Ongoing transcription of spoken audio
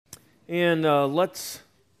And let's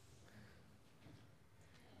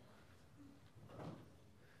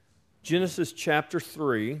Genesis chapter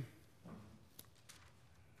 3.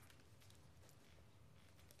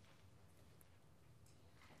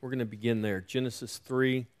 We're going to begin there. Genesis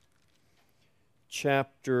 3,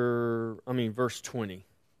 verse 20.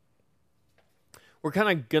 We're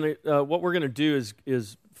kind of going to, what we're going to do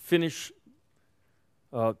is finish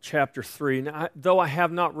chapter 3. Now, though I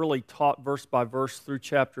have not really taught verse by verse through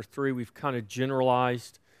chapter 3, we've kind of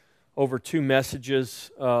generalized over two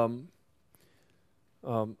messages up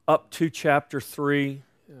to chapter 3.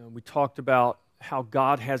 We talked about how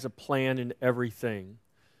God has a plan in everything.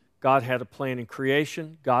 God had a plan in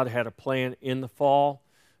creation. God had a plan in the fall.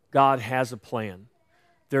 God has a plan.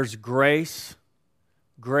 There's grace.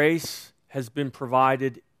 Grace has been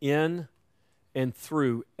provided in and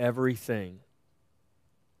through everything.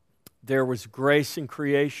 There was grace in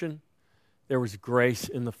creation. There was grace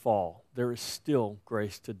in the fall. There is still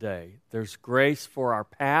grace today. There's grace for our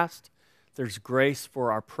past. There's grace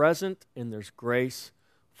for our present. And there's grace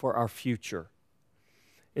for our future.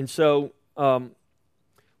 And so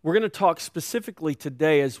we're going to talk specifically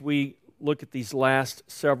today as we look at these last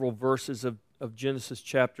several verses of Genesis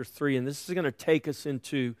chapter 3. And this is going to take us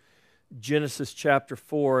into Genesis chapter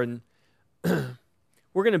 4. And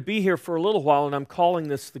we're going to be here for a little while, and I'm calling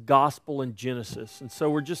this the Gospel in Genesis. And so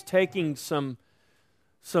we're just taking some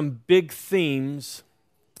big themes,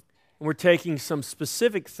 and we're taking some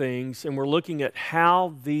specific things, and we're looking at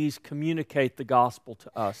how these communicate the gospel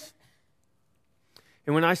to us.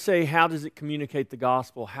 And when I say how does it communicate the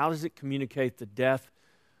gospel, how does it communicate the death,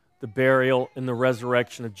 the burial, and the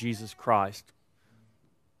resurrection of Jesus Christ?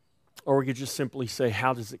 Or we could just simply say,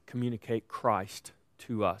 how does it communicate Christ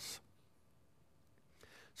to us?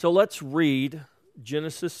 So let's read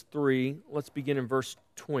Genesis 3. Let's begin in verse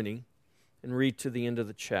 20 and read to the end of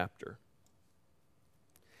the chapter.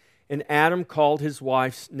 And Adam called his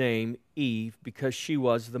wife's name Eve because she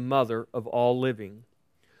was the mother of all living.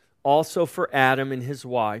 Also for Adam and his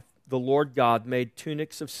wife, the Lord God made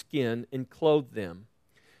tunics of skin and clothed them.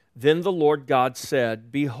 Then the Lord God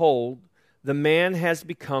said, Behold, the man has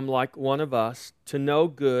become like one of us, to know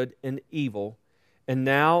good and evil. And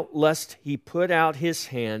now lest he put out his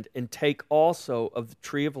hand and take also of the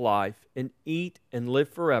tree of life and eat and live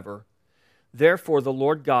forever. Therefore the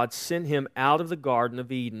Lord God sent him out of the Garden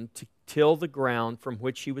of Eden to till the ground from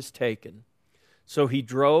which he was taken. So he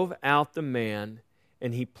drove out the man,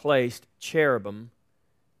 and he placed cherubim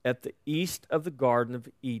at the east of the Garden of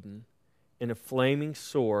Eden and a flaming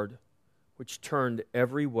sword which turned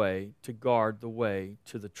every way to guard the way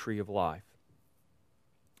to the tree of life.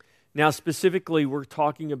 Now specifically, we're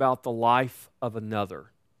talking about the life of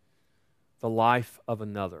another. The life of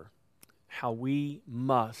another. How we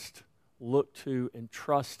must look to and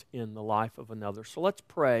trust in the life of another. So let's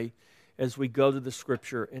pray as we go to the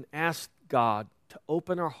Scripture and ask God to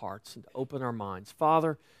open our hearts and to open our minds.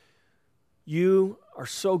 Father, you are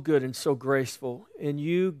so good and so graceful, and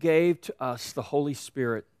you gave to us the Holy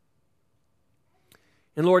Spirit.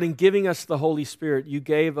 And Lord, in giving us the Holy Spirit, you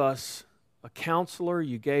gave us a counselor,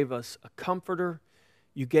 you gave us a comforter,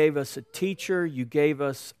 you gave us a teacher, you gave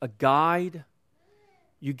us a guide.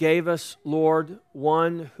 You gave us, Lord,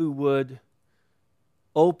 one who would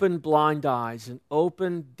open blind eyes and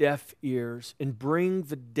open deaf ears and bring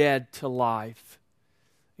the dead to life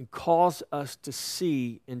and cause us to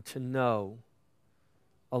see and to know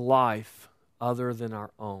a life other than our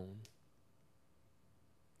own.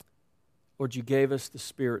 Lord, you gave us the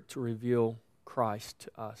Spirit to reveal Christ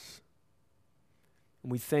to us.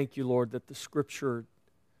 And we thank you, Lord, that the Scripture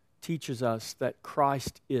teaches us that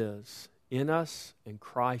Christ is in us and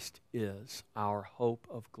Christ is our hope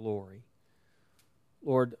of glory.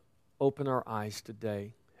 Lord, open our eyes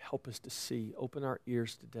today. Help us to see. Open our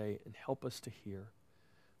ears today and help us to hear.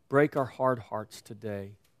 Break our hard hearts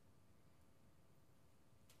today.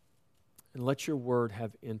 And let your word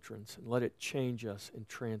have entrance and let it change us and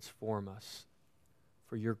transform us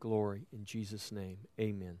for your glory. In Jesus' name,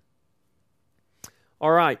 amen. All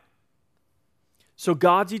right. So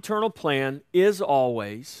God's eternal plan is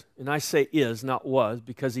always, and I say is, not was,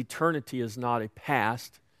 because eternity is not a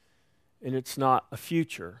past and it's not a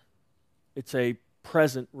future. It's a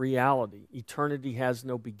present reality. Eternity has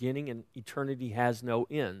no beginning and eternity has no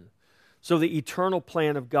end. So the eternal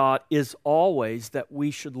plan of God is always that we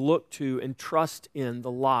should look to and trust in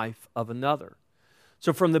the life of another.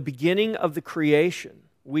 So from the beginning of the creation,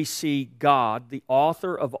 we see God, the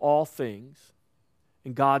author of all things,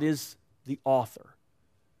 and God is the author.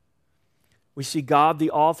 We see God, the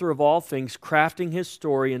author of all things, crafting His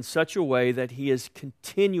story in such a way that He is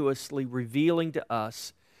continuously revealing to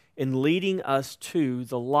us and leading us to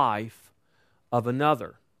the life of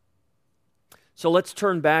another. So let's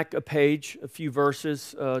turn back a few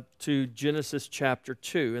verses to Genesis chapter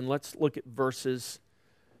 2, and let's look at verses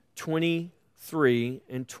 23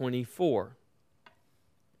 and 24.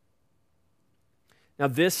 Now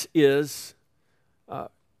this is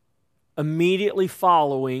immediately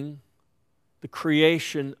following the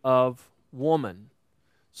creation of woman.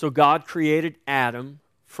 So God created Adam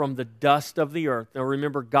from the dust of the earth. Now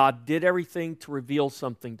remember, God did everything to reveal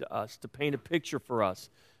something to us, to paint a picture for us,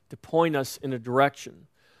 to point us in a direction.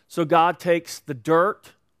 So God takes the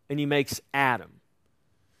dirt and He makes Adam.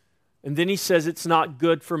 And then He says it's not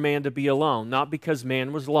good for man to be alone. Not because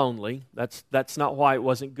man was lonely. That's not why it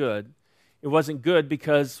wasn't good. It wasn't good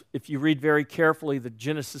because if you read very carefully the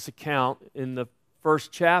Genesis account in the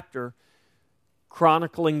first chapter,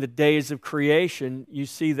 chronicling the days of creation, you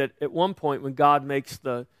see that at one point when God makes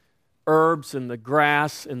the herbs and the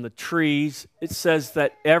grass and the trees, it says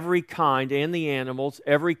that every kind and the animals,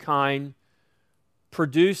 every kind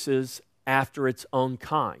produces after its own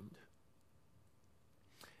kind.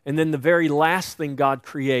 And then the very last thing God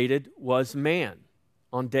created was man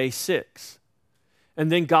on day 6.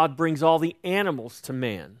 And then God brings all the animals to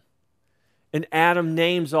man. And Adam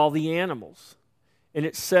names all the animals. And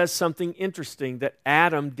it says something interesting, that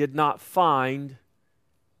Adam did not find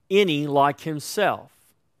any like himself.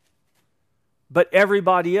 But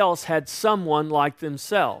everybody else had someone like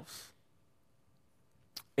themselves.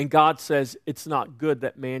 And God says it's not good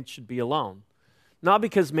that man should be alone. Not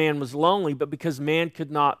because man was lonely, but because man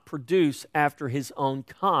could not produce after his own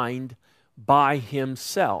kind by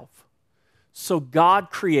himself. So God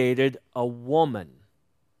created a woman.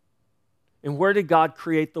 And where did God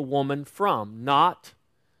create the woman from? Not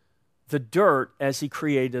the dirt as He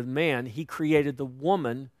created man. He created the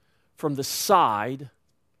woman from the side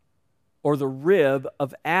or the rib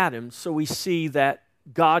of Adam. So we see that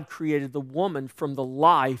God created the woman from the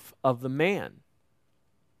life of the man.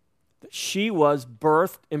 That she was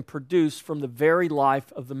birthed and produced from the very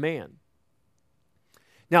life of the man.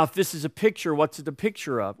 Now, if this is a picture, what's it a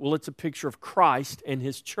picture of? Well, it's a picture of Christ and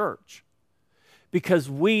His church. Because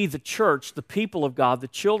we, the church, the people of God, the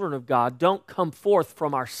children of God, don't come forth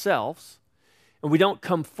from ourselves, and we don't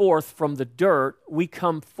come forth from the dirt. We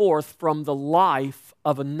come forth from the life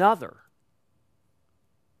of another.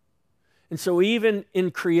 And so even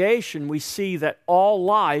in creation, we see that all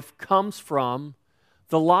life comes from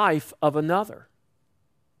the life of another.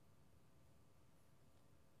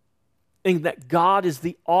 And that God is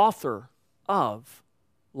the author of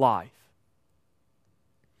life.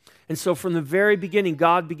 And so from the very beginning,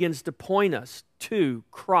 God begins to point us to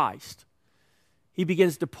Christ. He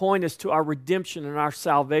begins to point us to our redemption and our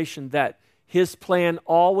salvation, that His plan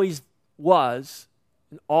always was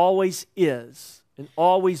and always is and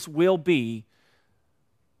always will be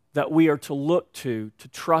that we are to look to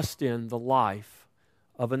trust in the life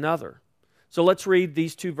of another. So let's read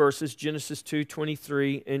these two verses, Genesis 2,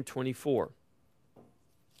 23 and 24.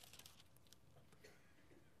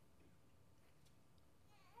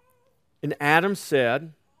 And Adam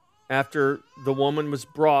said, after the woman was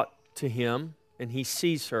brought to him, and he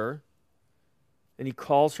sees her, and he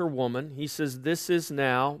calls her woman, he says, "This is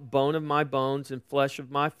now bone of my bones and flesh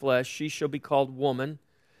of my flesh. She shall be called woman,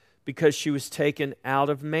 because she was taken out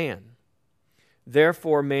of man.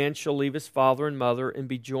 Therefore man shall leave his father and mother and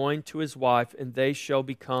be joined to his wife, and they shall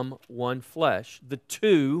become one flesh." The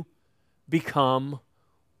two become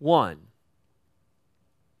one.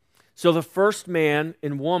 So the first man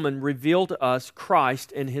and woman reveal to us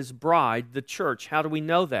Christ and His bride, the church. How do we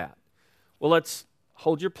know that? Well, let's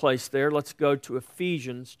hold your place there. Let's go to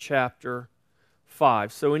Ephesians chapter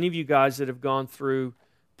 5. So any of you guys that have gone through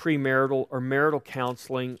premarital or marital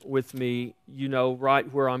counseling with me, you know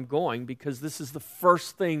right where I'm going, because this is the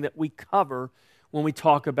first thing that we cover when we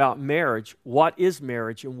talk about marriage. What is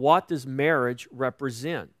marriage, and what does marriage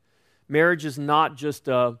represent? Marriage is not just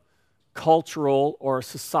a cultural or a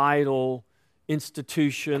societal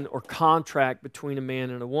institution or contract between a man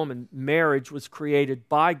and a woman. Marriage was created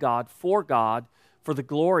by God, for the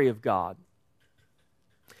glory of God.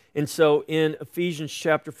 And so in Ephesians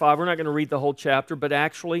chapter 5, we're not going to read the whole chapter, but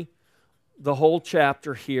actually the whole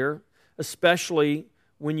chapter here, especially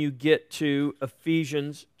when you get to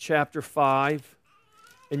Ephesians chapter 5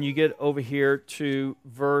 and you get over here to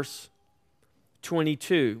verse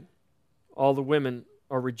 22. All the women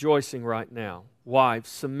are rejoicing right now. Wives,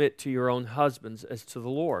 submit to your own husbands as to the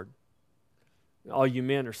Lord. All you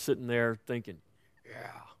men are sitting there thinking,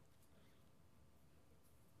 yeah.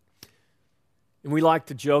 And we like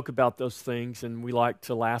to joke about those things, and we like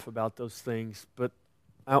to laugh about those things, but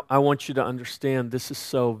I want you to understand this is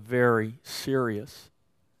so very serious.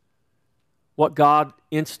 What God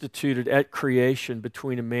instituted at creation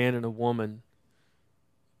between a man and a woman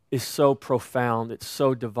is so profound. It's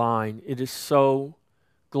so divine. It is so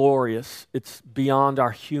glorious. It's beyond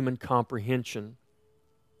our human comprehension.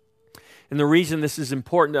 And the reason this is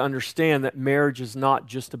important to understand that marriage is not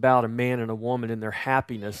just about a man and a woman and their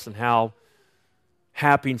happiness and how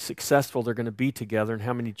happy and successful they're going to be together and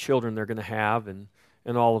how many children they're going to have and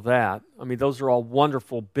all of that. I mean, those are all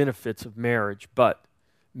wonderful benefits of marriage, but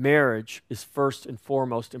marriage is first and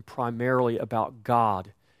foremost and primarily about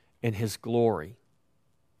God and His glory.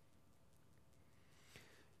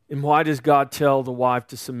 And why does God tell the wife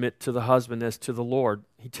to submit to the husband as to the Lord?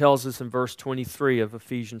 He tells us in verse 23 of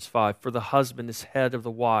Ephesians 5, "For the husband is head of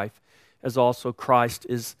the wife, as also Christ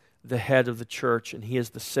is the head of the church, and He is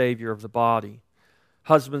the Savior of the body."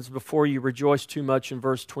 Husbands, before you rejoice too much in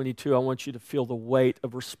verse 22, I want you to feel the weight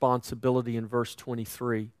of responsibility in verse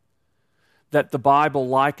 23. That the Bible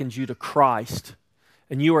likens you to Christ,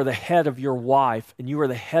 and you are the head of your wife, and you are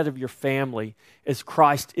the head of your family, as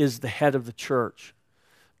Christ is the head of the church.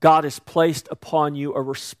 God has placed upon you a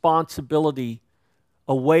responsibility,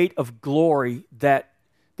 a weight of glory that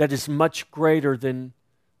is much greater than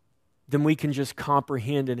we can just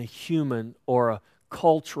comprehend in a human or a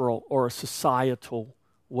cultural or a societal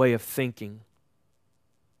way of thinking.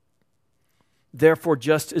 Therefore,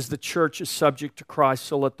 just as the church is subject to Christ,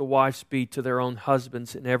 so let the wives be to their own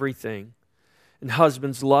husbands in everything. And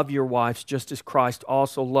husbands, love your wives just as Christ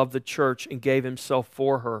also loved the church and gave Himself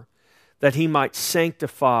for her, that He might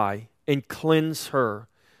sanctify and cleanse her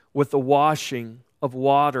with the washing of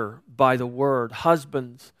water by the word.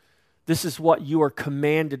 Husbands, this is what you are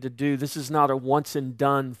commanded to do. This is not a once and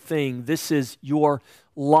done thing. This is your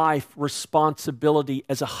life responsibility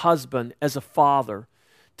as a husband, as a father,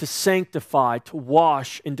 to sanctify, to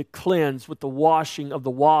wash, and to cleanse with the washing of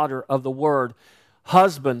the water of the word.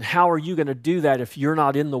 Husband, how are you going to do that if you're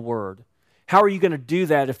not in the word? How are you going to do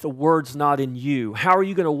that if the word's not in you? How are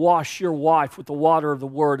you going to wash your wife with the water of the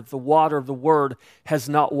word if the water of the word has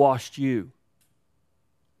not washed you?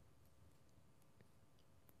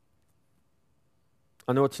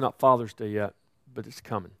 I know it's not Father's Day yet, but it's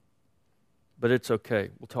coming. But it's okay.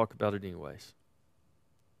 We'll talk about it anyways.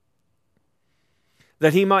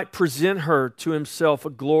 That He might present her to Himself a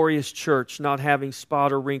glorious church, not having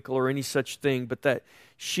spot or wrinkle or any such thing, but that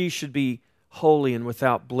she should be holy and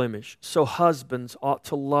without blemish. So husbands ought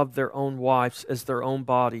to love their own wives as their own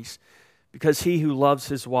bodies, because he who loves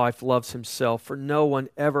his wife loves himself. For no one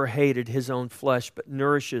ever hated his own flesh, but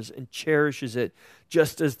nourishes and cherishes it,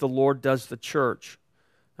 just as the Lord does the church.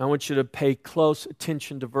 I want you to pay close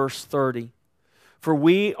attention to verse 30. For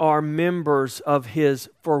we are members of His,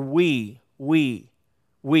 for we,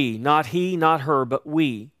 not he, not her, but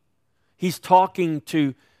we. He's talking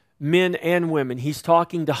to men and women. He's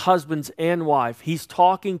talking to husbands and wife. He's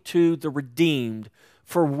talking to the redeemed.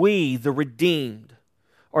 For we, the redeemed,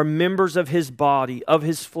 are members of His body, of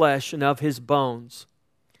His flesh, and of His bones.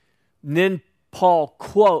 And then Paul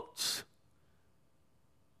quotes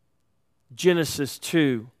Genesis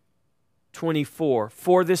 2:24.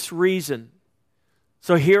 For this reason.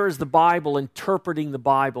 So here is the Bible interpreting the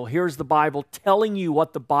Bible. Here's the Bible telling you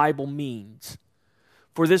what the Bible means.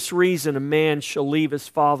 For this reason, a man shall leave his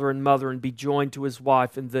father and mother and be joined to his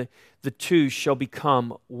wife, and the two shall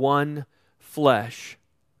become one flesh.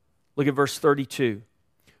 Look at verse 32.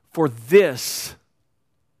 For this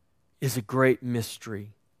is a great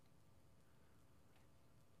mystery.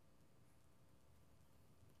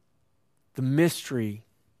 The mystery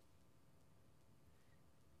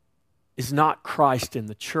is not Christ in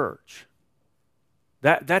the church.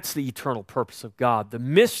 That's the eternal purpose of God. The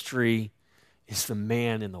mystery is the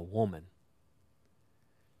man and the woman,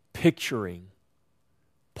 picturing,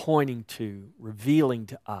 pointing to, revealing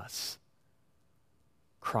to us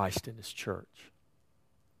Christ and His church.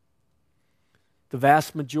 The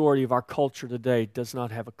vast majority of our culture today does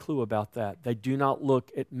not have a clue about that. They do not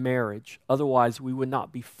look at marriage. Otherwise, we would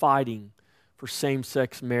not be fighting for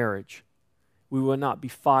same-sex marriage. We would not be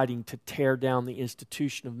fighting to tear down the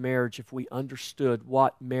institution of marriage if we understood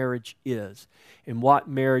what marriage is and what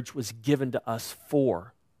marriage was given to us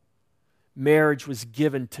for. Marriage was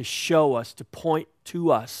given to show us, to point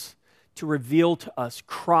to us, to reveal to us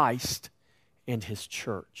Christ and His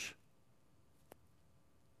church.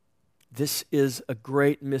 This is a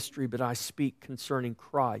great mystery, but I speak concerning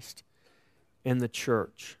Christ and the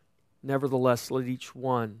church. Nevertheless, let each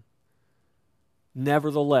one,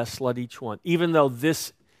 even though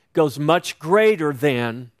this goes much greater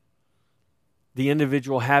than the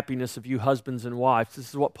individual happiness of you husbands and wives. This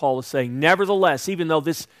is what Paul is saying. Nevertheless, even though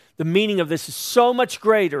the meaning of this is so much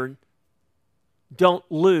greater, don't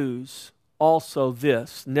lose also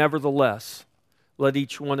this. Nevertheless, let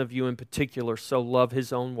each one of you in particular so love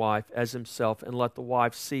his own wife as himself, and let the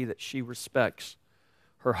wife see that she respects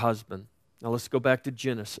her husband. Now let's go back to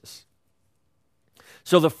Genesis.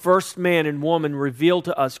 So the first man and woman revealed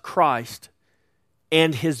to us Christ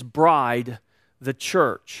and his bride, the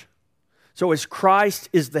church. So as Christ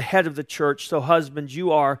is the head of the church, so husbands,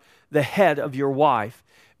 you are the head of your wife.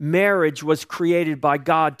 Marriage was created by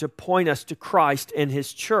God to point us to Christ and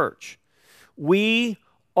his church. We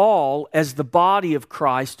all, as the body of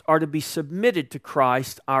Christ, are to be submitted to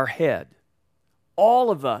Christ, our head. All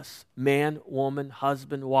of us, man, woman,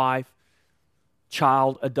 husband, wife,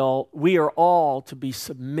 child, adult, we are all to be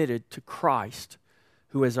submitted to Christ,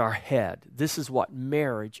 who is our head. This is what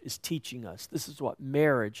marriage is teaching us. This is what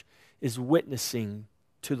marriage is witnessing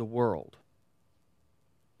to the world.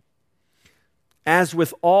 As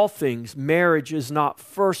with all things, marriage is not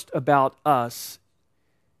first about us.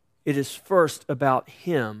 It is first about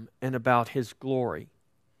Him and about His glory.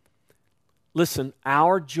 Listen,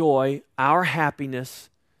 our joy, our happiness,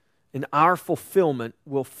 and our fulfillment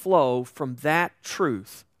will flow from that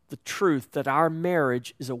truth, the truth that our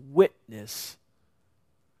marriage is a witness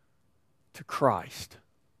to Christ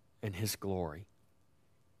and His glory.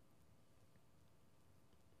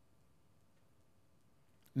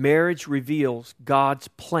 Marriage reveals God's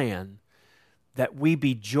plan that we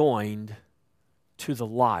be joined to the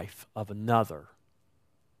life of another.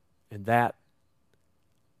 And that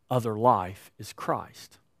other life is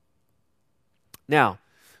Christ. Now,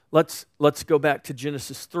 let's go back to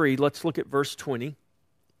Genesis 3. Let's look at verse 20.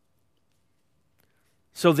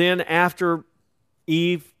 So then after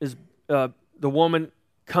Eve, the woman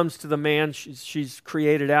comes to the man, she's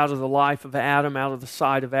created out of the life of Adam, out of the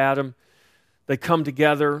side of Adam. They come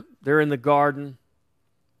together, they're in the garden.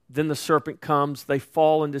 Then the serpent comes, they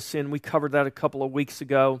fall into sin. We covered that a couple of weeks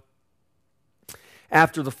ago.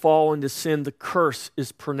 After the fall into sin, the curse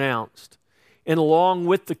is pronounced. And along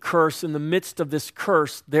with the curse, in the midst of this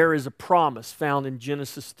curse, there is a promise found in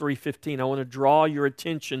Genesis 3:15. I want to draw your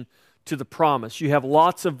attention to the promise. You have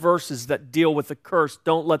lots of verses that deal with the curse.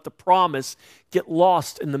 Don't let the promise get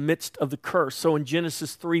lost in the midst of the curse. So in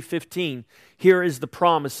Genesis 3:15, here is the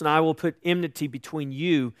promise, and I will put enmity between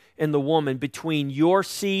you and the woman, between your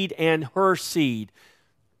seed and her seed.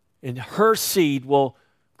 And her seed will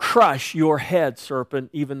crush your head, serpent,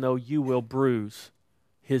 even though you will bruise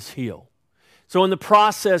his heel. So in the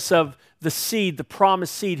process of the seed, the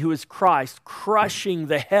promised seed, who is Christ, crushing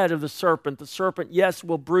the head of the serpent, yes,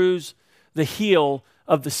 will bruise the heel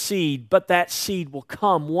of the seed, but that seed will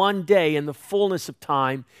come one day in the fullness of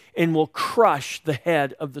time and will crush the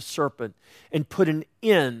head of the serpent and put an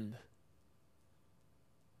end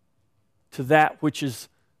to that which is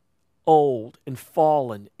old and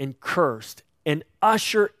fallen and cursed, and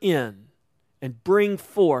usher in and bring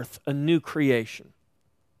forth a new creation.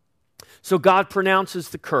 So God pronounces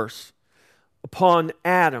the curse upon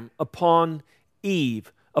Adam, upon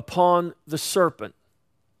Eve, upon the serpent.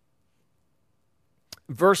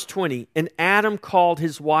 Verse 20, and Adam called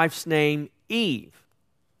his wife's name Eve.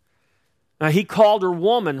 Now he called her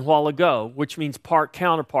woman a while ago, which means part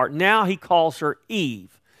counterpart. Now he calls her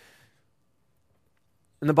Eve.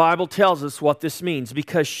 And the Bible tells us what this means,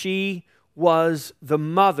 because she was the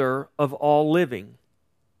mother of all living.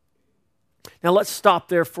 Now let's stop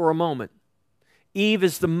there for a moment. Eve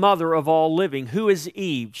is the mother of all living. Who is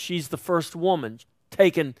Eve? She's the first woman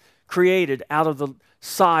created out of the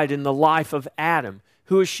side in the life of Adam.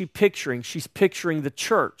 Who is she picturing? She's picturing the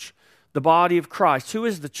church, the body of Christ. Who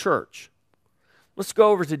is the church? Let's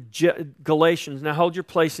go over to Galatians. Now hold your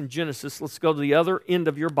place in Genesis. Let's go to the other end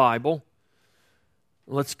of your Bible.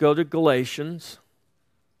 Let's go to Galatians.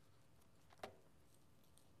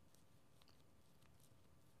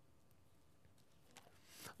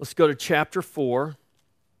 Let's go to chapter 4,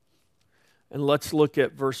 and let's look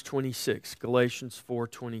at verse 26, Galatians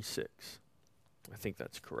 4:26. I think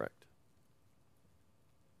that's correct.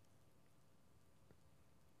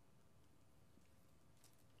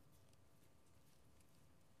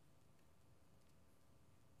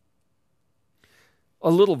 A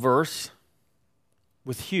little verse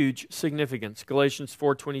with huge significance, Galatians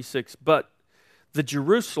 4:26. But the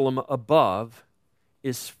Jerusalem above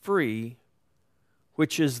is free,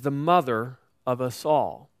 which is the mother of us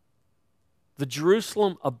all. The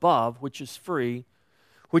Jerusalem above, which is free,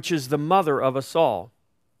 which is the mother of us all.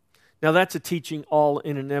 Now that's a teaching all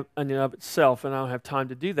in and of itself, and I don't have time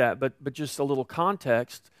to do that, but just a little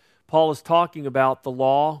context. Paul is talking about the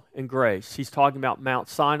law and grace. He's talking about Mount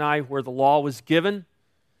Sinai where the law was given.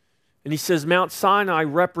 And he says Mount Sinai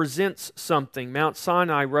represents something. Mount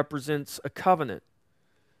Sinai represents a covenant.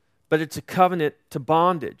 But it's a covenant to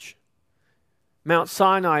bondage. Mount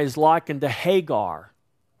Sinai is likened to Hagar,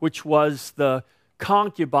 which was the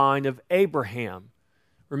concubine of Abraham.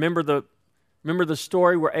 Remember the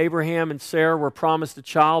story where Abraham and Sarah were promised a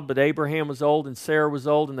child, but Abraham was old and Sarah was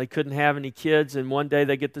old and they couldn't have any kids, and one day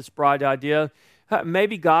they get this bright idea,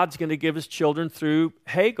 maybe God's going to give us children through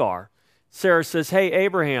Hagar. Sarah says, hey,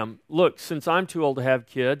 Abraham, look, since I'm too old to have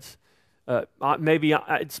kids, maybe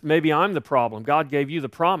I'm the problem. God gave you the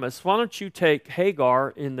promise. Why don't you take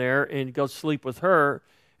Hagar in there and go sleep with her,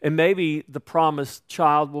 and maybe the promised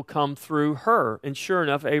child will come through her. And sure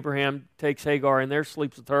enough, Abraham takes Hagar in there,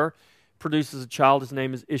 sleeps with her, produces a child. His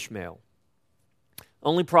name is Ishmael.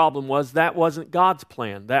 Only problem was that wasn't God's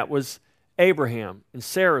plan. That was Abraham and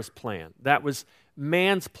Sarah's plan. That was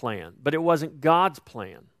man's plan, but it wasn't God's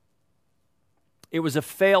plan. It was a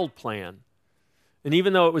failed plan. And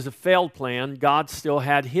even though it was a failed plan, God still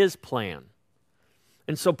had his plan.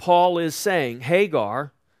 And so Paul is saying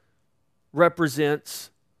Hagar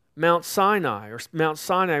represents Mount Sinai, or Mount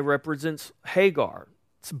Sinai represents Hagar.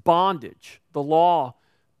 It's bondage. The law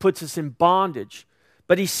puts us in bondage.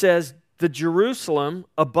 But he says the Jerusalem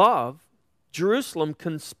above, Jerusalem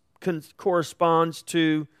corresponds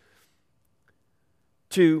to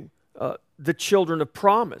the children of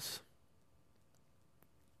promise.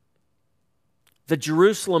 The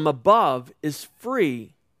Jerusalem above is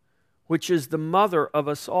free, which is the mother of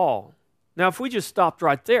us all. Now, if we just stopped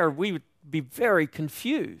right there, we would be very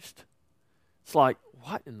confused. It's like,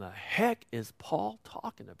 what in the heck is Paul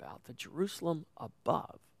talking about? The Jerusalem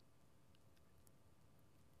above.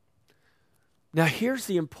 Now, here's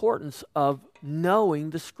the importance of knowing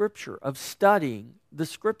the Scripture, of studying the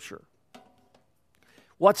Scripture.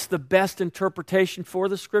 What's the best interpretation for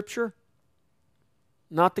the Scripture?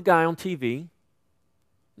 Not the guy on TV.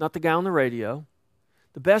 Not the guy on the radio.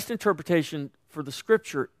 The best interpretation for the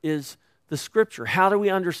Scripture is the Scripture. How do we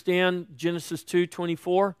understand Genesis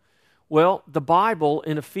 2:24? Well, the Bible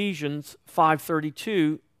in Ephesians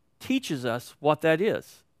 5:32 teaches us what that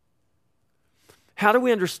is. How do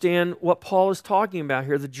we understand what Paul is talking about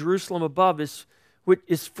here? The Jerusalem above is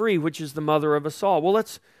free, which is the mother of us all. Well,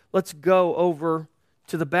 let's go over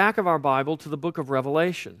to the back of our Bible to the book of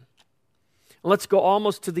Revelation. Let's go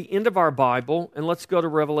almost to the end of our Bible, and let's go to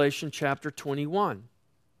Revelation chapter 21.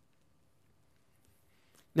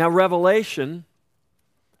 Now, Revelation,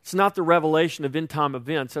 it's not the revelation of end-time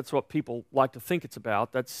events. That's what people like to think it's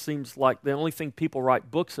about. That seems like the only thing people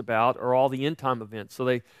write books about are all the end-time events. So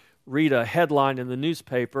they read a headline in the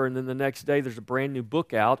newspaper, and then the next day there's a brand new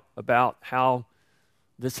book out about how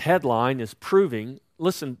this headline is proving.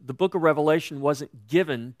 Listen, the book of Revelation wasn't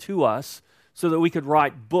given to us so that we could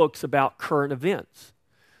write books about current events.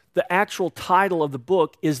 The actual title of the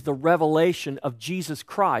book is The Revelation of Jesus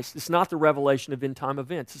Christ. It's not the revelation of end-time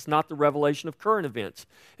events. It's not the revelation of current events.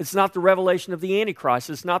 It's not the revelation of the Antichrist.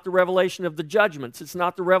 It's not the revelation of the judgments. It's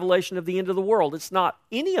not the revelation of the end of the world. It's not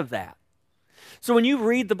any of that. So when you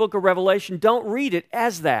read the book of Revelation, don't read it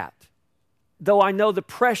as that. Though I know the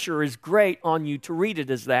pressure is great on you to read it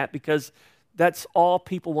as that because that's all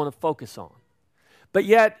people want to focus on. But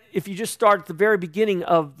yet, if you just start at the very beginning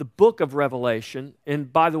of the book of Revelation,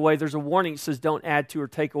 and by the way, there's a warning that says don't add to or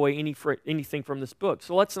take away anything from this book.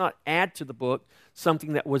 So let's not add to the book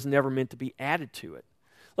something that was never meant to be added to it.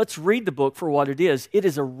 Let's read the book for what it is. It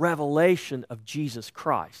is a revelation of Jesus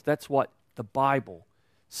Christ. That's what the Bible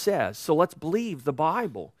says. So let's believe the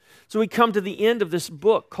Bible. So we come to the end of this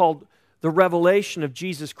book called The Revelation of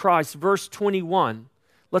Jesus Christ, verse 21.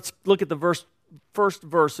 Let's look at the first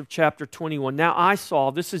verse of chapter 21. Now I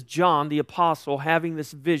saw, this is John the apostle having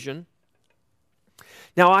this vision.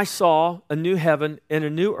 Now I saw a new heaven and a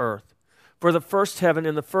new earth, for the first heaven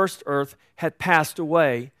and the first earth had passed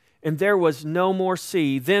away, and there was no more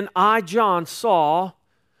sea. Then I, John, saw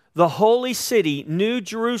the holy city, New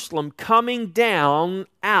Jerusalem, coming down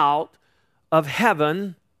out of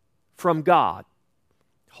heaven from God.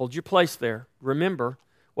 Hold your place there. Remember,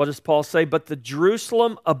 what does Paul say? But the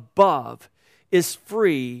Jerusalem above is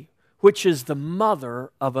free, which is the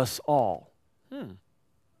mother of us all.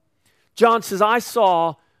 John says, I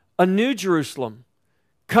saw a new Jerusalem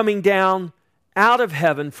coming down out of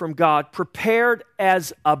heaven from God, prepared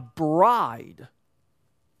as a bride.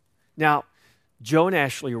 Now, Joe and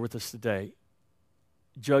Ashley are with us today.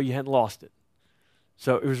 Joe, you hadn't lost it.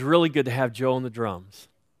 So it was really good to have Joe on the drums.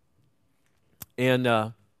 And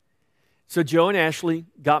so Joe and Ashley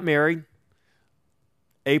got married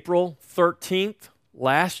April 13th,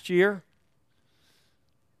 last year,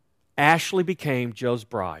 Ashley became Joe's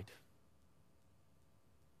bride.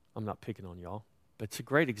 I'm not picking on y'all, but it's a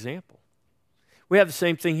great example. We have the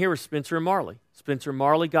same thing here with Spencer and Marley. Spencer and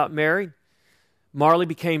Marley got married. Marley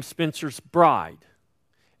became Spencer's bride.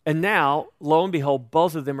 And now, lo and behold,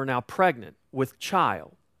 both of them are now pregnant with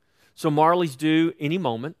child. So Marley's due any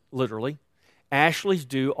moment, literally. Ashley's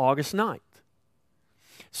due August 9th.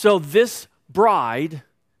 So this bride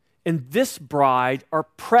and this bride are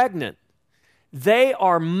pregnant. They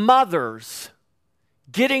are mothers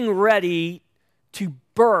getting ready to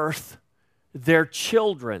birth their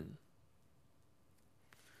children.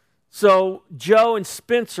 So Joe and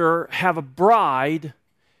Spencer have a bride,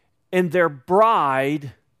 and their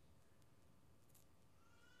bride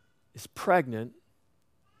is pregnant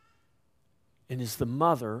and is the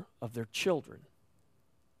mother of their children.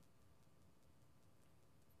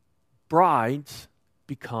 Brides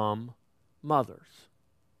become mothers.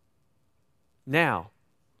 Now,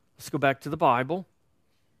 let's go back to the Bible.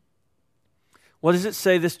 What does it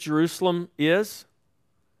say this Jerusalem is?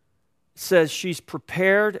 It says she's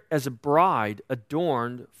prepared as a bride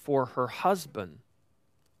adorned for her husband.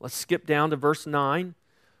 Let's skip down to verse 9,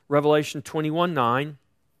 Revelation 21:9.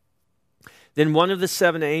 Then one of the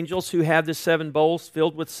seven angels who had the seven bowls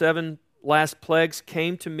filled with seven last plagues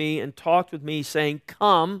came to me and talked with me, saying,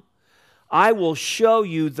 "Come, I will show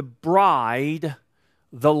you the bride,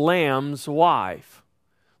 the Lamb's wife."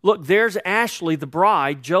 Look, there's Ashley, the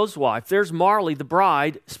bride, Joe's wife. There's Marley, the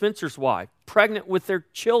bride, Spencer's wife, pregnant with their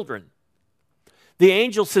children. The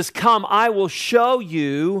angel says, "Come, I will show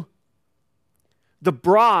you the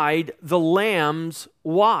bride, the Lamb's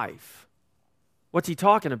wife." What's he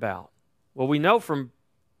talking about? Well, we know from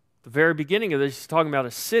the very beginning of this, he's talking about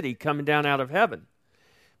a city coming down out of heaven.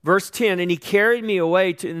 Verse 10, "And he carried me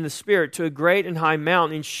away in the Spirit to a great and high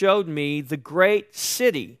mountain and showed me the great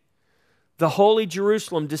city, the holy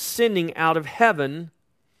Jerusalem, descending out of heaven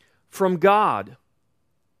from God."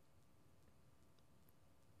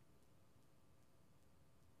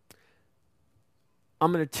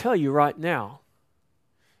 I'm going to tell you right now,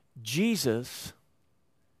 Jesus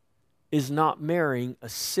is not marrying a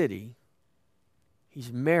city.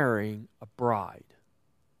 He's marrying a bride.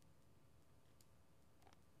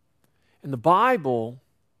 And the Bible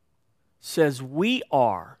says we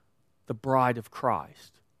are the bride of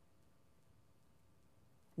Christ.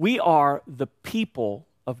 We are the people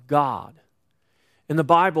of God. And the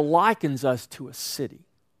Bible likens us to a city.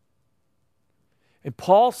 And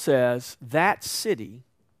Paul says that city,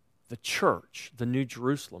 the church, the New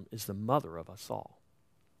Jerusalem, is the mother of us all.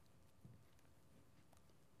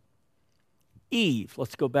 Eve,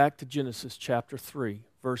 let's go back to Genesis chapter 3,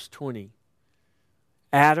 verse 20.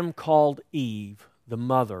 Adam called Eve the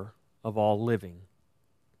mother of all living.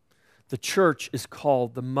 The church is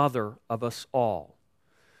called the mother of us all.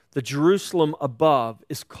 The Jerusalem above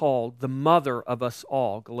is called the mother of us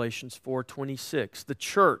all, Galatians 4:26. The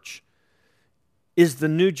church is the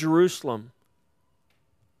New Jerusalem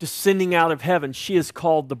descending out of heaven. She is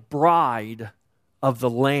called the bride of the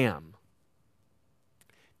Lamb.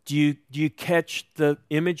 Do you catch the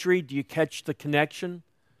imagery? Do you catch the connection?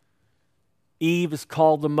 Eve is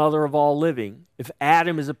called the mother of all living. If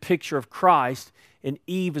Adam is a picture of Christ and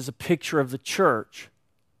Eve is a picture of the church,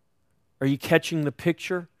 are you catching the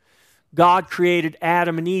picture? God created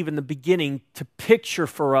Adam and Eve in the beginning to picture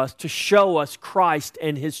for us, to show us Christ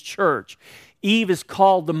and His church. Eve is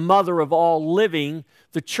called the mother of all living.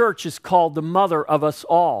 The church is called the mother of us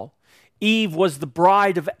all. Eve was the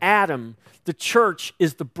bride of Adam. The church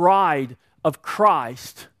is the bride of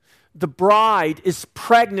Christ. The bride is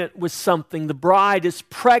pregnant with something. The bride is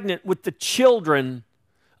pregnant with the children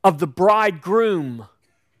of the bridegroom,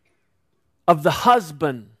 of the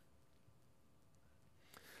husband.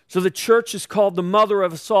 So the church is called the mother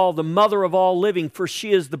of us all, the mother of all living, for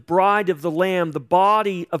she is the bride of the Lamb, the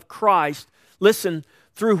body of Christ, listen,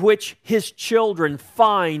 through which His children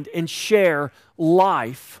find and share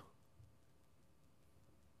life.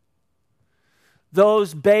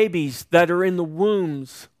 Those babies that are in the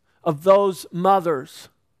wombs of those mothers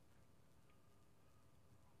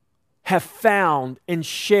have found and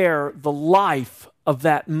share the life of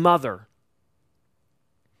that mother.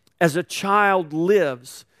 As a child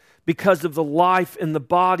lives because of the life and the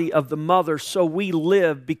body of the mother, so we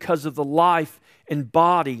live because of the life and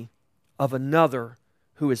body of another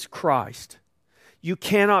who is Christ. You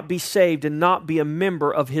cannot be saved and not be a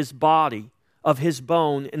member of His body, of His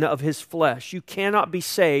bone and of His flesh. You cannot be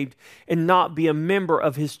saved and not be a member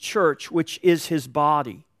of His church, which is His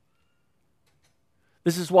body.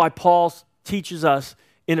 This is why Paul teaches us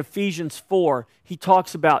in Ephesians 4, he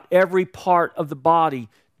talks about every part of the body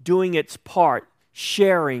doing its part,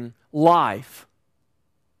 sharing life.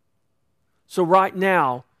 So right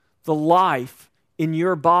now, the life in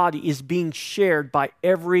your body is being shared by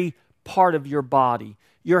every part of your body.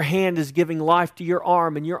 Your hand is giving life to your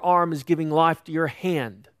arm, and your arm is giving life to your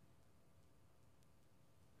hand.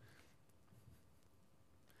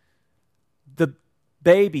 The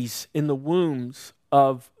babies in the wombs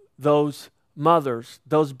of those mothers,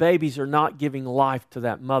 those babies are not giving life to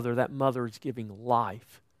that mother. That mother is giving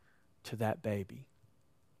life to that baby.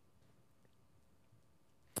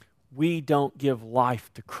 We don't give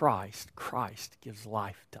life to Christ. Christ gives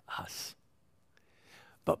life to us.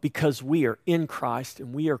 But because we are in Christ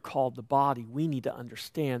and we are called the body, we need to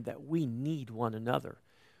understand that we need one another.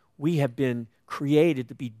 We have been created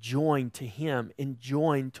to be joined to Him and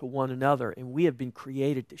joined to one another, and we have been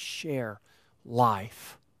created to share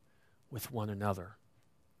life with one another.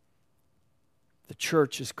 The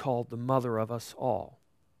church is called the mother of us all.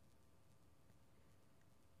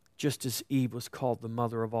 Just as Eve was called the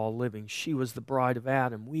mother of all living, she was the bride of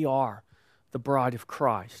Adam. We are the bride of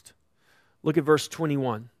Christ. Look at verse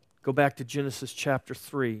 21. Go back to Genesis chapter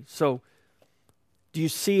 3. So, do you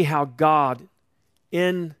see how God,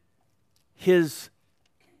 in His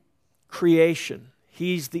creation,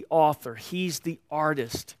 He's the author, He's the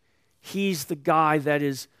artist, He's the guy that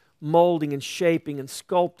is molding and shaping and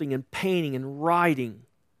sculpting and painting and writing.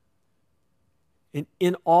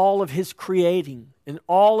 In all of His creating, in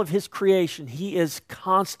all of His creation, He is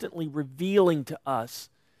constantly revealing to us,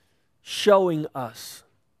 showing us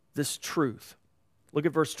this truth. Look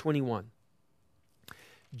at verse 21.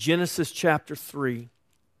 Genesis chapter 3,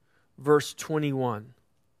 verse 21.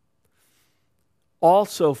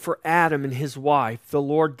 Also for Adam and his wife, the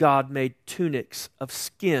Lord God made tunics of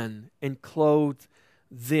skin and clothed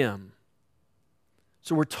them.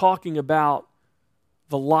 So we're talking about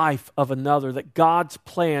the life of another, that God's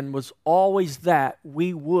plan was always that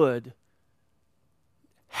we would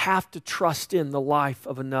have to trust in the life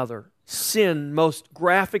of another. Sin most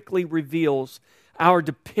graphically reveals our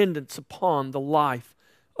dependence upon the life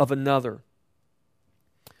of another.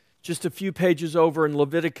 Just a few pages over in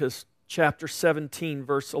Leviticus chapter 17,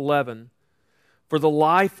 verse 11. For the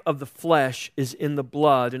life of the flesh is in the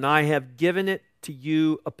blood, and I have given it to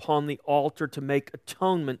you upon the altar to make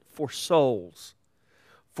atonement for souls.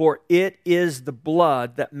 For it is the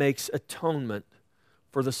blood that makes atonement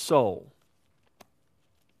for the soul.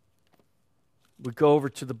 We go over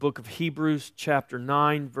to the book of Hebrews, chapter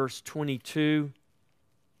 9, verse 22.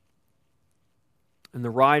 And the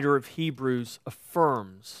writer of Hebrews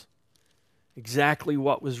affirms exactly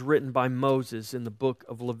what was written by Moses in the book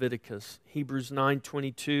of Leviticus. Hebrews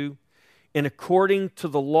 9:22. And according to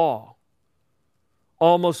the law,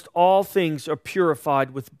 almost all things are purified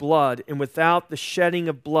with blood, and without the shedding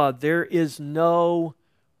of blood, there is no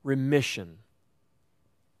remission.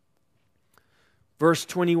 Verse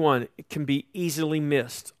 21, it can be easily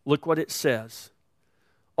missed. Look what it says.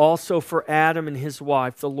 Also for Adam and his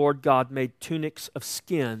wife, the Lord God made tunics of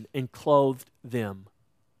skin and clothed them.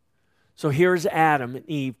 So here's Adam and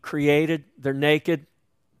Eve created. They're naked.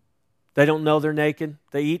 They don't know they're naked.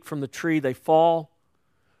 They eat from the tree. They fall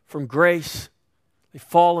from grace. They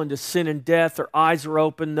fall into sin and death. Their eyes are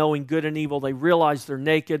open, knowing good and evil. They realize they're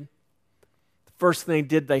naked. The first thing they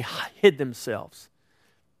did, they hid themselves.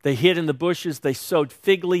 They hid in the bushes. They sewed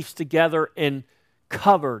fig leaves together and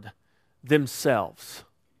covered themselves.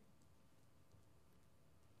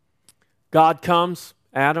 God comes,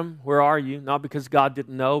 Adam, where are you? Not because God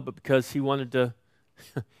didn't know, but because He wanted to.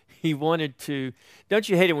 He wanted to. Don't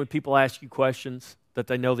you hate it when people ask you questions that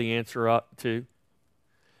they know the answer to?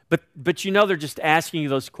 But you know they're just asking you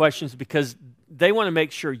those questions because they want to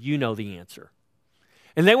make sure you know the answer.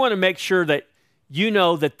 And they want to make sure that you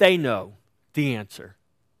know that they know the answer.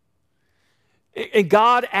 And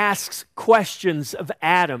God asks questions of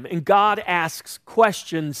Adam, and God asks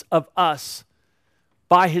questions of us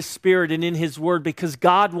by His Spirit and in His Word, because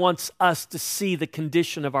God wants us to see the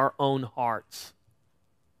condition of our own hearts.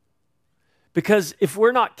 Because if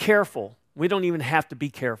we're not careful, we don't even have to be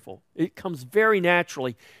careful. It comes very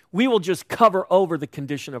naturally. We will just cover over the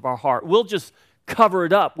condition of our heart. We'll just cover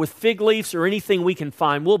it up with fig leaves or anything we can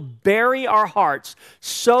find. We'll bury our hearts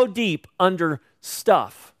so deep under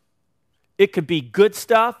stuff. It could be good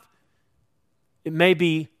stuff. It may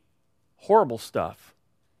be horrible stuff.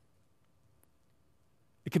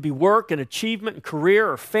 It could be work and achievement and career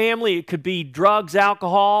or family. It could be drugs,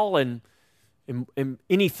 alcohol, and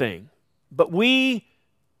anything. But we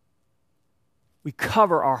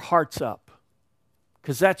cover our hearts up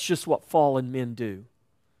because that's just what fallen men do.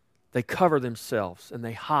 They cover themselves and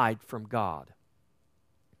they hide from God.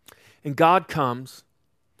 And God comes,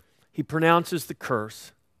 He pronounces the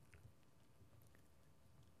curse.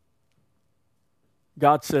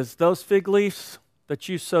 God says, those fig leaves that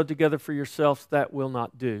you sewed together for yourselves, that will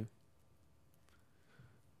not do.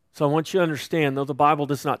 So I want you to understand, though the Bible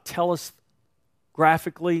does not tell us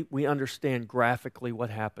graphically, we understand graphically what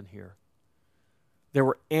happened here. There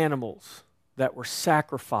were animals that were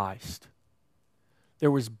sacrificed.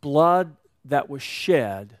 There was blood that was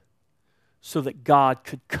shed so that God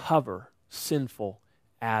could cover sinful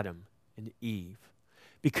Adam and Eve.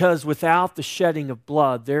 Because without the shedding of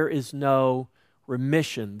blood, there is no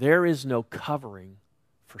remission. There is no covering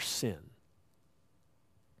for sin.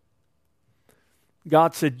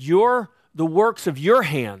 God said, the works of your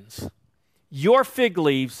hands, your fig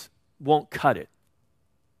leaves won't cut it.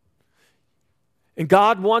 And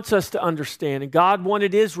God wants us to understand, and God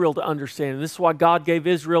wanted Israel to understand, and this is why God gave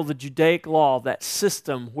Israel the Judaic law, that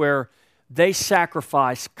system where they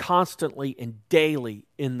sacrifice constantly and daily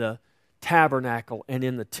in the tabernacle and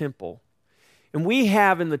in the temple. And we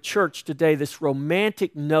have in the church today this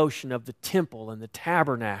romantic notion of the temple and the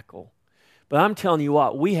tabernacle. But I'm telling you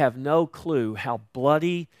what, we have no clue how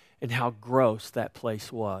bloody and how gross that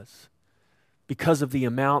place was because of the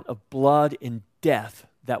amount of blood and death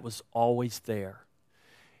that was always there.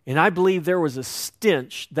 And I believe there was a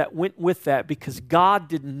stench that went with that because God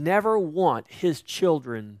did never want His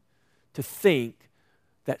children to think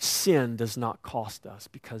that sin does not cost us,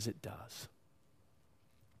 because it does.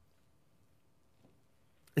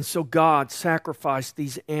 And so God sacrificed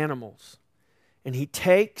these animals, and He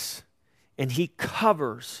takes and He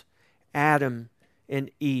covers Adam and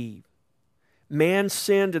Eve. Man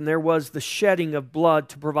sinned, and there was the shedding of blood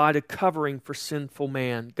to provide a covering for sinful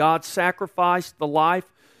man. God sacrificed the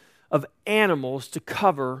life of animals to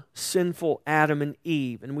cover sinful Adam and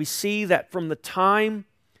Eve. And we see that from that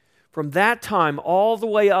time all the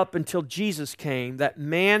way up until Jesus came, that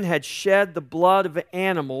man had shed the blood of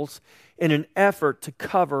animals in an effort to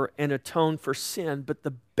cover and atone for sin. But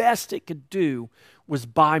the best it could do was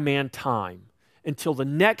buy man time until the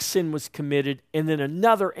next sin was committed, and then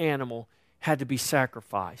another animal had to be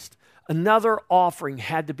sacrificed. Another offering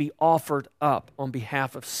had to be offered up on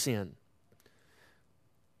behalf of sin.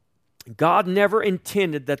 God never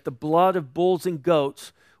intended that the blood of bulls and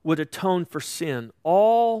goats would atone for sin.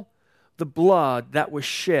 All the blood that was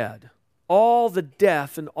shed, all the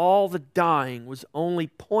death and all the dying was only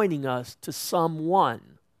pointing us to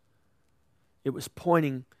someone. It was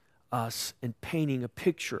pointing us and painting a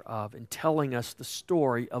picture of and telling us the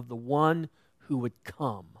story of the one who would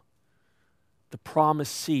come, the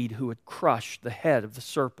promised seed who would crush the head of the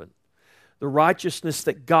serpent. The righteousness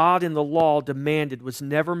that God in the law demanded was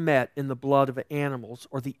never met in the blood of animals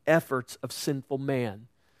or the efforts of sinful man.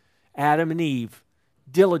 Adam and Eve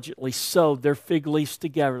diligently sewed their fig leaves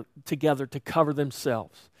together to cover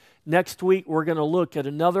themselves. Next week, we're going to look at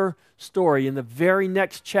another story in the very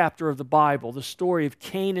next chapter of the Bible, the story of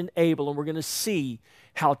Cain and Abel, and we're going to see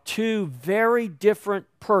how two very different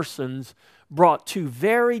persons brought two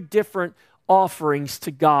very different offerings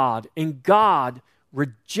to God, and God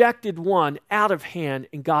rejected one out of hand,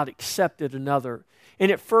 and God accepted another.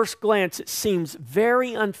 And at first glance, it seems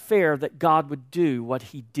very unfair that God would do what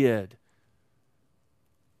He did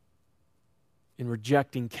in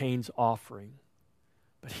rejecting Cain's offering.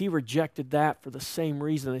 But He rejected that for the same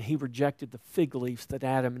reason that He rejected the fig leaves that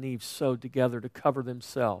Adam and Eve sewed together to cover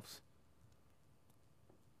themselves.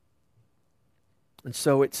 And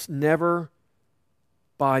so it's never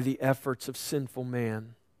by the efforts of sinful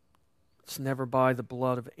man. It's never by the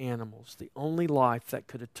blood of animals. The only life that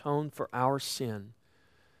could atone for our sin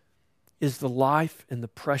is the life and the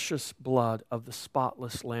precious blood of the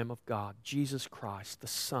spotless Lamb of God, Jesus Christ, the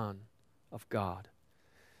Son of God.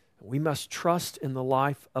 We must trust in the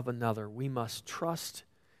life of another. We must trust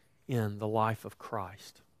in the life of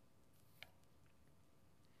Christ.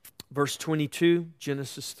 Verse 22,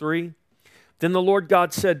 Genesis 3. Then the Lord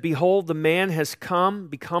God said, Behold, the man has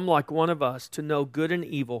become like one of us, to know good and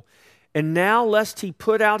evil. And now lest he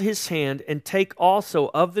put out his hand and take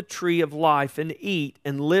also of the tree of life and eat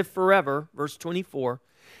and live forever. Verse 24.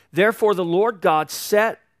 Therefore the Lord God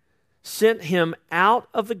sent him out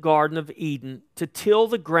of the Garden of Eden to till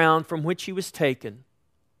the ground from which he was taken.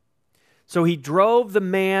 So He drove the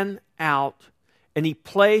man out, and He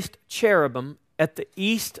placed cherubim at the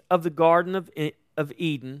east of the Garden of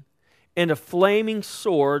Eden, and a flaming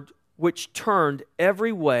sword which turned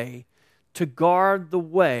every way to guard the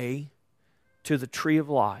way to the tree of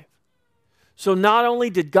life. So not only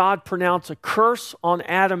did God pronounce a curse on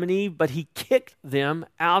Adam and Eve, but He kicked them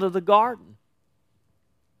out of the garden.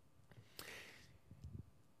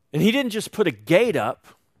 And he didn't just put a gate up.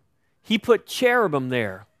 He put cherubim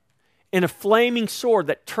there and a flaming sword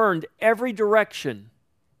that turned every direction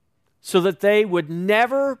so that they would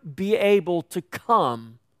never be able to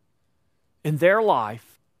come in their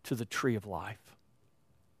life to the tree of life.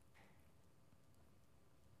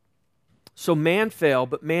 So man fell,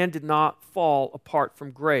 but man did not fall apart from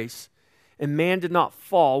grace, and man did not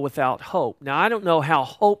fall without hope. Now, I don't know how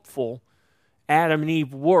hopeful Adam and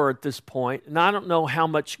Eve were at this point, and I don't know how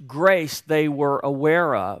much grace they were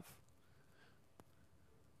aware of.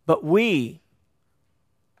 But we,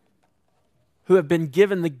 who have been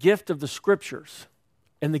given the gift of the Scriptures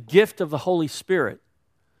and the gift of the Holy Spirit,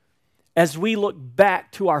 as we look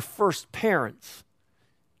back to our first parents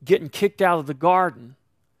getting kicked out of the garden,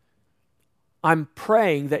 I'm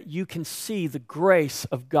praying that you can see the grace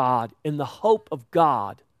of God and the hope of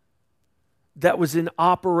God that was in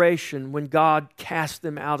operation when God cast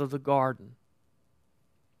them out of the garden.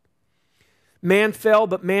 Man fell,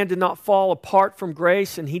 but man did not fall apart from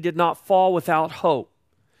grace, and he did not fall without hope.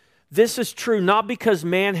 This is true not because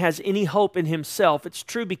man has any hope in himself. It's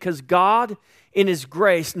true because God, in His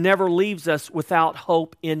grace, never leaves us without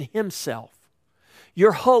hope in Himself.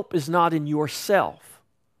 Your hope is not in yourself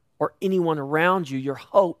or anyone around you. Your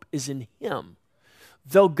hope is in Him.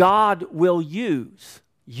 Though God will use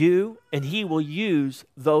you, and He will use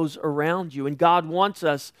those around you. And God wants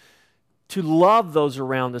us to love those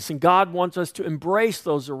around us. And God wants us to embrace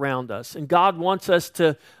those around us. And God wants us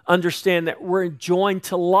to understand that we're joined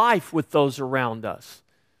to life with those around us.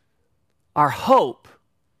 Our hope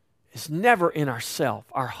is never in ourselves.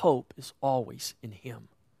 Our hope is always in Him.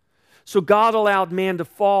 So God allowed man to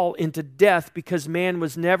fall into death because man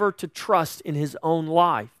was never to trust in his own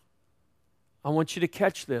life. I want you to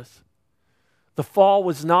catch this. The fall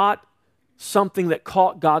was not something that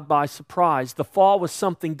caught God by surprise. The fall was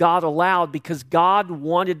something God allowed because God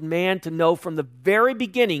wanted man to know from the very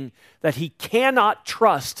beginning that he cannot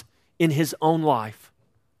trust in his own life.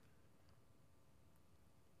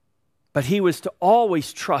 But he was to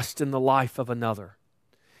always trust in the life of another.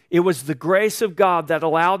 It was the grace of God that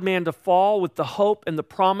allowed man to fall with the hope and the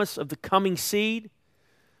promise of the coming seed,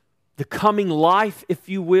 the coming life, if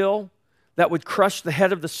you will, that would crush the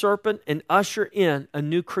head of the serpent and usher in a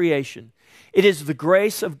new creation. It is the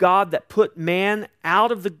grace of God that put man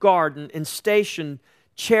out of the garden and stationed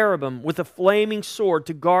cherubim with a flaming sword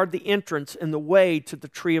to guard the entrance and the way to the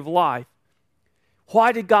tree of life.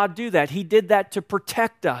 Why did God do that? He did that to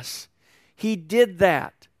protect us. He did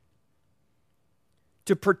that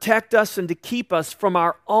to protect us and to keep us from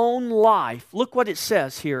our own life. Look what it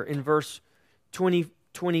says here in verse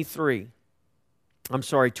 22.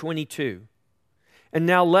 And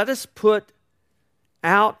now lest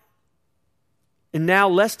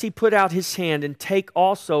he put out his hand and take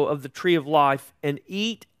also of the tree of life and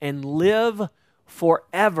eat and live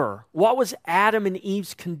forever. What was Adam and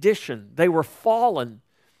Eve's condition? They were fallen.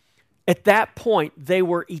 At that point, they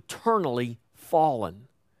were eternally fallen.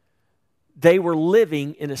 They were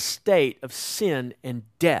living in a state of sin and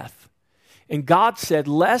death. And God said,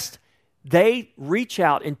 lest they reach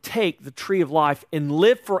out and take the tree of life and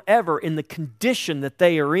live forever in the condition that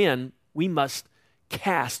they are in, we must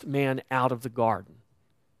cast man out of the garden.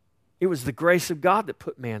 It was the grace of God that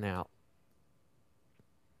put man out.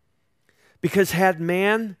 Because had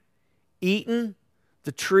man eaten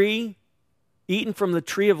from the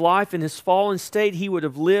tree of life in his fallen state, he would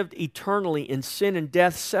have lived eternally in sin and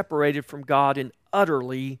death, separated from God and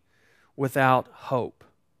utterly without hope.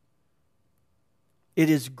 It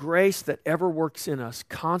is grace that ever works in us,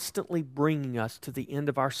 constantly bringing us to the end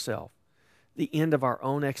of ourself, the end of our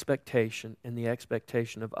own expectation and the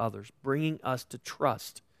expectation of others, bringing us to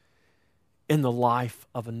trust in the life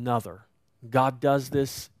of another. God does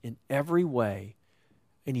this in every way,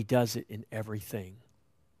 and He does it in everything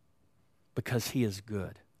because He is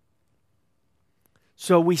good.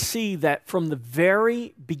 So we see that from the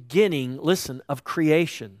very beginning, of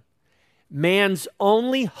creation, man's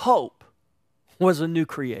only hope was a new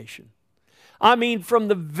creation. I mean, from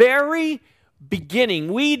the very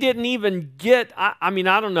beginning, we didn't even get, I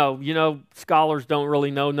don't know, scholars don't really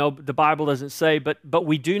know, the Bible doesn't say, but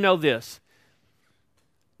we do know this.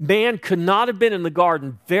 Man could not have been in the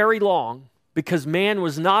garden very long because man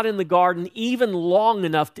was not in the garden even long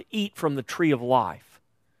enough to eat from the tree of life.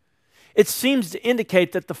 It seems to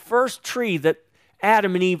indicate that the first tree that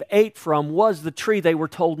Adam and Eve ate from was the tree they were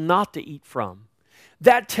told not to eat from.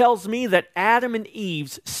 That tells me that Adam and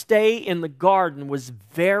Eve's stay in the garden was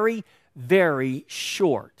very, very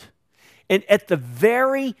short. And at the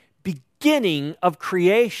very beginning of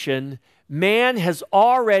creation, God has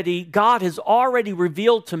already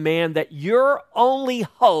revealed to man that your only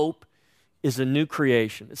hope is a new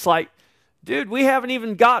creation. It's like, dude, we're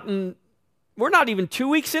not even 2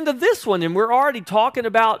 weeks into this one, and we're already talking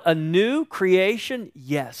about a new creation?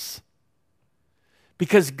 Yes.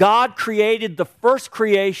 Because God created the first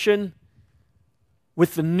creation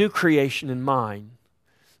with the new creation in mind.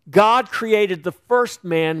 God created the first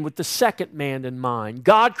man with the second man in mind.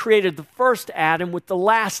 God created the first Adam with the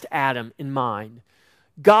last Adam in mind.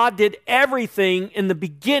 God did everything in the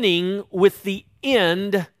beginning with the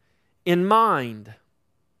end in mind.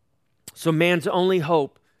 So man's only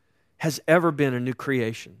hope has ever been a new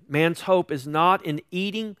creation. Man's hope is not in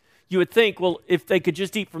eating. You would think, well, if they could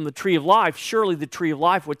just eat from the tree of life, surely the tree of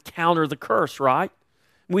life would counter the curse, right?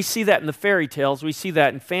 We see that in the fairy tales. We see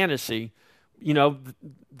that in fantasy. You know,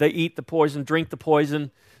 they eat the poison, drink the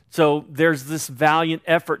poison. So there's this valiant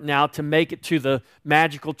effort now to make it to the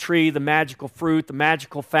magical tree, the magical fruit, the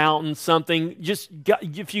magical fountain, something.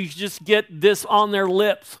 If you just get this on their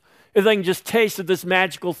lips, if they can just taste of this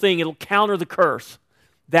magical thing, it'll counter the curse.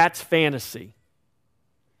 That's fantasy.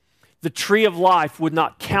 The tree of life would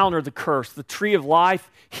not counter the curse. The tree of life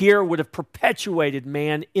here would have perpetuated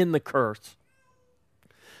man in the curse.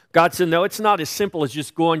 God said, no, it's not as simple as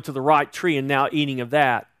just going to the right tree and now eating of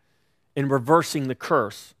that and reversing the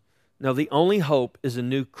curse. No, the only hope is a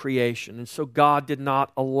new creation. And so God did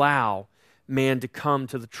not allow man to come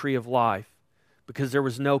to the tree of life because there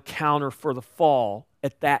was no counter for the fall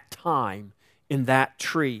at that time in that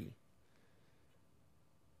tree.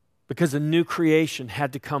 Because a new creation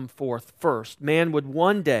had to come forth first. Man would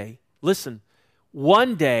one day, listen,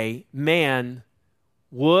 one day man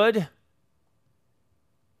would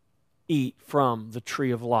eat from the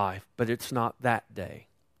tree of life, but it's not that day.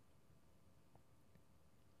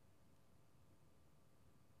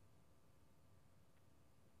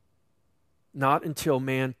 Not until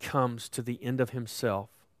man comes to the end of himself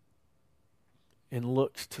and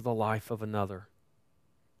looks to the life of another,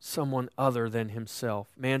 someone other than himself.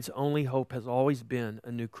 Man's only hope has always been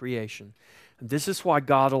a new creation. And this is why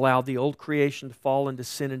God allowed the old creation to fall into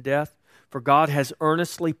sin and death. For God has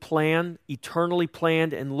earnestly planned, eternally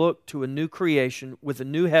planned, and looked to a new creation with a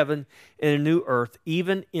new heaven and a new earth,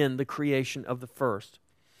 even in the creation of the first.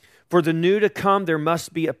 For the new to come, there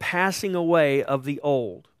must be a passing away of the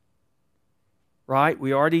old. Right?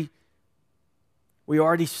 We already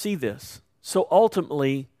see this. So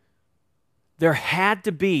ultimately, there had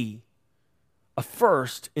to be a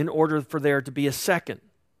first in order for there to be a second.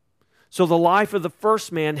 So the life of the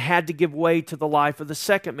first man had to give way to the life of the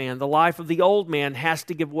second man. The life of the old man has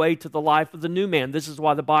to give way to the life of the new man. This is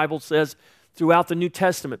why the Bible says throughout the New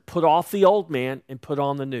Testament, put off the old man and put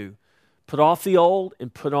on the new. Put off the old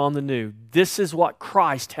and put on the new. This is what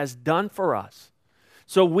Christ has done for us.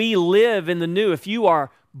 So we live in the new. If you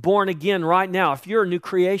are born again right now, if you're a new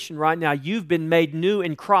creation right now, you've been made new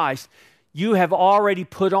in Christ. You have already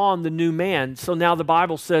put on the new man. So now the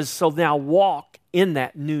Bible says, so now walk in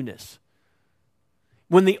that newness.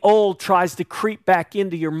 When the old tries to creep back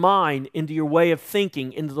into your mind, into your way of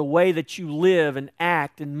thinking, into the way that you live and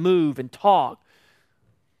act and move and talk,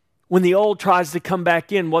 when the old tries to come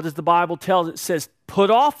back in, what does the Bible tell us? It says, put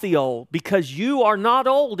off the old, because you are not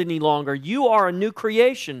old any longer. You are a new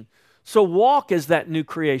creation. So walk as that new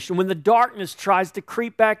creation. When the darkness tries to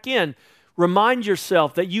creep back in, remind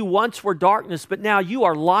yourself that you once were darkness, but now you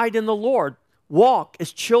are light in the Lord. Walk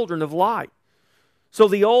as children of light. So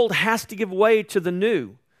the old has to give way to the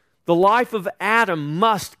new. The life of Adam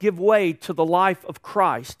must give way to the life of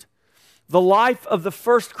Christ. The life of the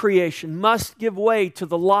first creation must give way to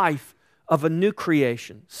the life of a new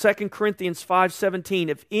creation. 2 Corinthians 5:17,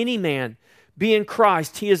 if any man be in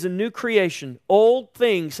Christ, he is a new creation. Old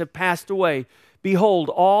things have passed away. Behold,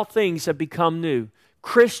 all things have become new.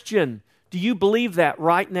 Christian, do you believe that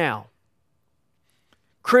right now?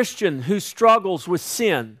 Christian who struggles with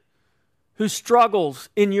sin, who struggles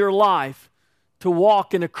in your life to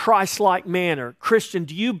walk in a Christ-like manner. Christian,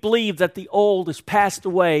 do you believe that the old has passed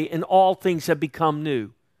away and all things have become new?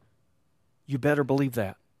 You better believe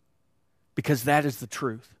that, because that is the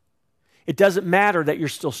truth. It doesn't matter that you're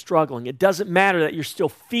still struggling. It doesn't matter that you're still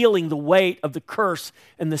feeling the weight of the curse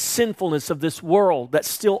and the sinfulness of this world that's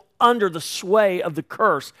still under the sway of the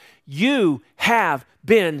curse. You have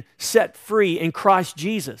been set free in Christ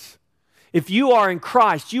Jesus. If you are in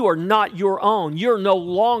Christ, you are not your own. You're no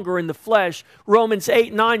longer in the flesh. Romans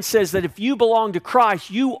 8:9 says that if you belong to Christ,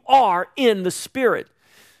 you are in the Spirit.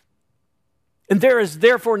 And there is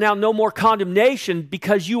therefore now no more condemnation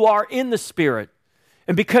because you are in the Spirit.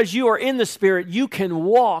 And because you are in the Spirit, you can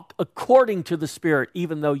walk according to the Spirit,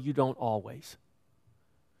 even though you don't always.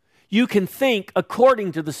 You can think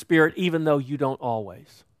according to the Spirit even though you don't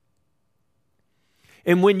always.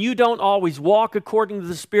 And when you don't always walk according to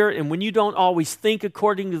the Spirit, and when you don't always think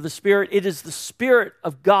according to the Spirit, it is the Spirit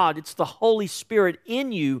of God, it's the Holy Spirit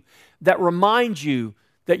in you that reminds you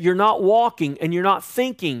that you're not walking and you're not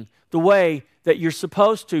thinking the way that you're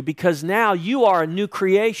supposed to, because now you are a new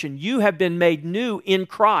creation. You have been made new in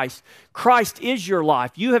Christ. Christ is your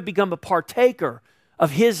life. You have become a partaker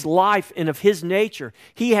of His life and of His nature.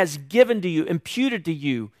 He has given to you, imputed to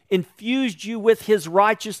you, infused you with His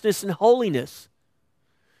righteousness and holiness.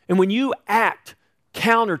 And when you act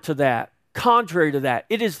counter to that, contrary to that,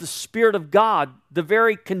 it is the Spirit of God. The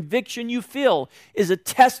very conviction you feel is a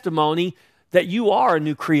testimony that you are a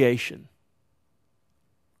new creation.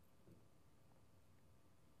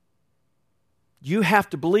 You have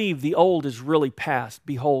to believe the old is really past.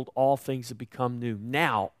 Behold, all things have become new.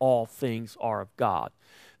 Now all things are of God.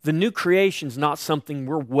 The new creation is not something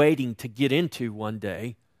we're waiting to get into one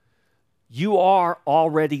day. You are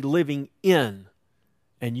already living in,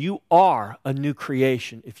 and you are a new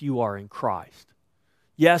creation if you are in Christ.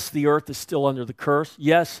 Yes, the earth is still under the curse.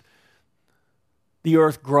 Yes, the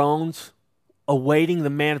earth groans, awaiting the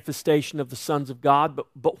manifestation of the sons of God.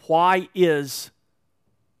 But why is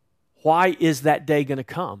that day going to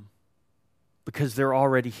come? Because they're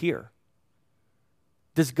already here.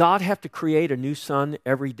 Does God have to create a new sun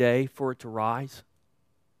every day for it to rise?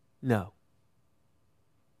 No.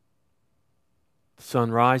 The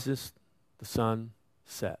sun rises, the sun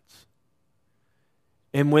sets.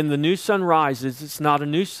 And when the new sun rises, it's not a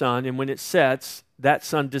new sun, and when it sets, that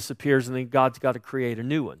sun disappears, and then God's got to create a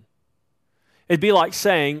new one. It'd be like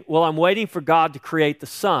saying, well, I'm waiting for God to create the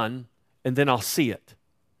sun, and then I'll see it.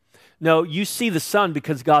 No, you see the sun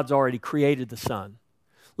because God's already created the sun.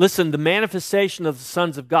 Listen, the manifestation of the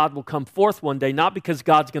sons of God will come forth one day, not because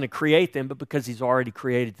God's going to create them, but because He's already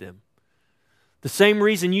created them. The same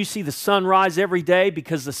reason you see the sun rise every day,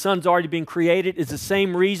 because the sun's already been created, is the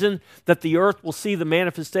same reason that the earth will see the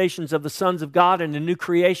manifestations of the sons of God and the new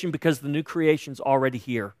creation, because the new creation's already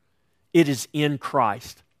here. It is in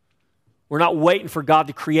Christ. We're not waiting for God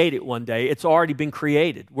to create it one day. It's already been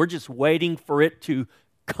created. We're just waiting for it to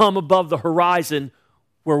come above the horizon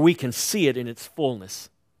where we can see it in its fullness.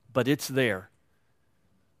 But it's there.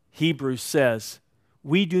 Hebrews says,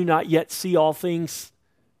 we do not yet see all things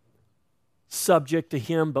subject to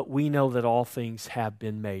Him, but we know that all things have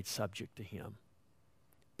been made subject to Him.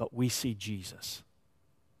 But we see Jesus.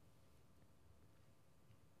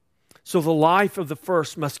 So the life of the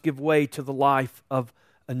first must give way to the life of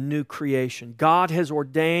a new creation. God has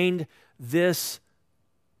ordained this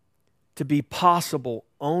to be possible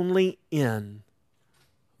only in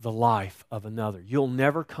the life of another. You'll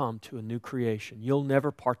never come to a new creation. You'll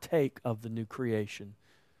never partake of the new creation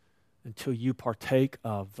until you partake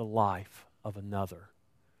of the life of another.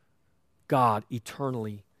 God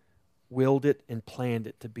eternally willed it and planned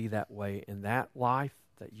it to be that way, and that life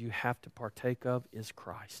that you have to partake of is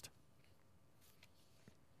Christ.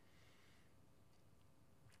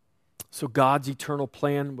 So God's eternal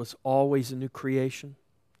plan was always a new creation.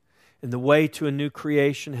 And the way to a new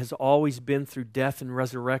creation has always been through death and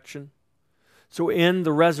resurrection. So in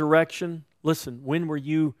the resurrection, listen, when were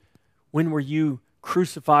you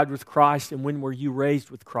crucified with Christ, and when were you raised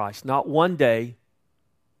with Christ? Not one day.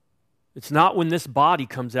 It's not when this body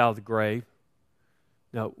comes out of the grave.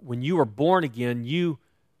 No, when you are born again, you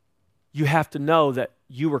have to know that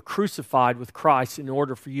you were crucified with Christ in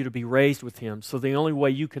order for you to be raised with Him. So the only way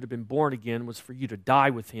you could have been born again was for you to die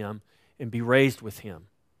with Him and be raised with Him.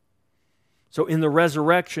 So in the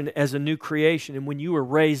resurrection as a new creation, and when you were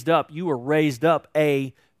raised up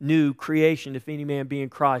a new creation. If any man be in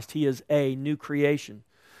Christ, he is a new creation.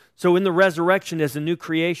 So in the resurrection as a new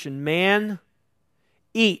creation, man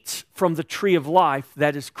eats from the tree of life,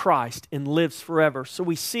 that is Christ, and lives forever. So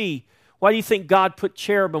we see, why do you think God put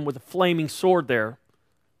cherubim with a flaming sword there?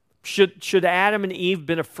 Should Adam and Eve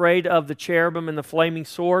been afraid of the cherubim and the flaming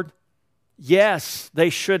sword? Yes, they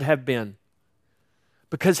should have been.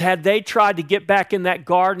 Because had they tried to get back in that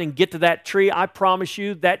garden and get to that tree, I promise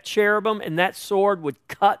you that cherubim and that sword would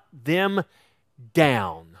cut them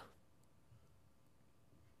down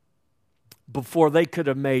before they could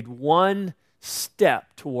have made one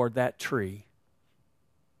step toward that tree.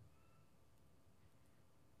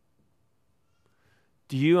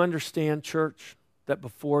 Do you understand, church, that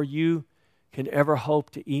before you can ever hope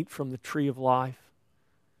to eat from the tree of life,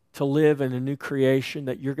 to live in a new creation,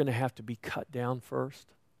 that you're going to have to be cut down first?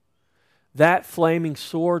 That flaming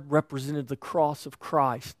sword represented the cross of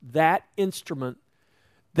Christ, that instrument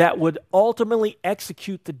that would ultimately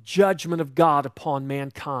execute the judgment of God upon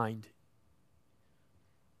mankind.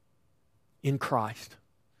 in Christ.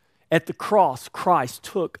 At the cross, Christ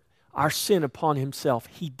took our sin upon himself.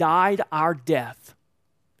 He died our death.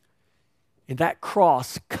 And that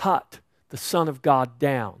cross cut the Son of God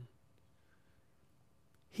down.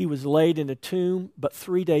 He was laid in a tomb, but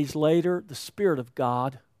 3 days later, the Spirit of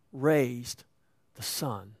God raised the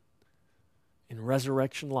Son in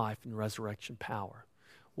resurrection life and resurrection power.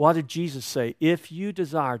 What did Jesus say? If you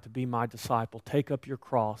desire to be my disciple, take up your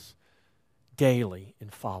cross daily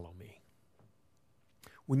and follow me.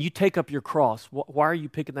 When you take up your cross, why are you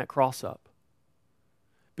picking that cross up?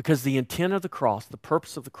 Because the intent of the cross, the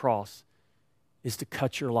purpose of the cross, is to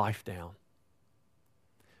cut your life down.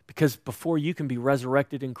 Because before you can be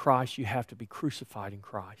resurrected in Christ, you have to be crucified in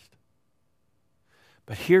Christ.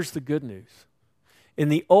 But here's the good news. In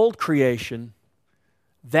the old creation,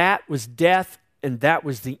 that was death and that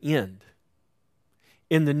was the end.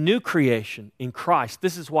 In the new creation, in Christ,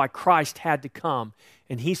 this is why Christ had to come,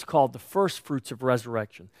 and he's called the first fruits of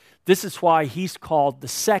resurrection. This is why he's called the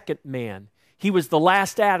second man. He was the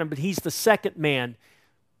last Adam, but he's the second man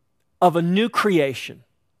of a new creation.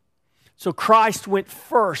 So Christ went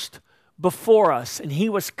first before us, and he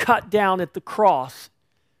was cut down at the cross.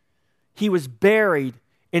 He was buried,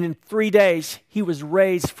 and in 3 days, he was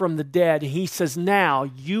raised from the dead. He says, now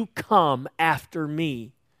you come after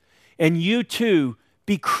me, and you too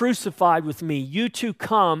be crucified with me. You too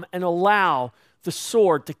come and allow the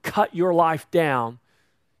sword to cut your life down,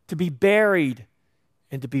 to be buried,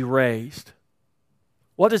 and to be raised.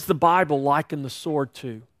 What does the Bible liken the sword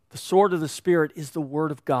to? The sword of the Spirit is the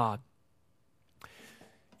Word of God.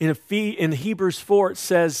 In Hebrews 4, it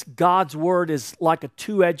says God's Word is like a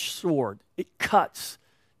two-edged sword. It cuts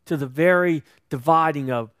to the very dividing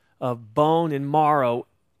of bone and marrow,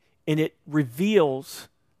 and it reveals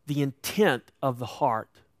the intent of the heart.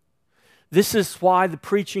 This is why the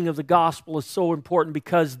preaching of the gospel is so important,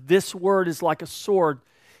 because this word is like a sword,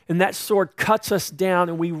 and that sword cuts us down,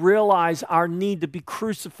 and we realize our need to be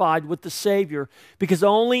crucified with the Savior, because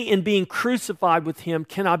only in being crucified with Him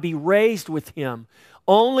can I be raised with Him.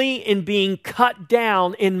 Only in being cut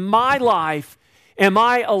down in my life am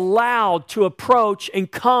I allowed to approach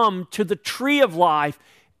and come to the tree of life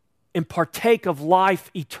and partake of life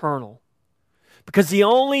eternal. Because the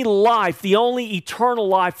only life, the only eternal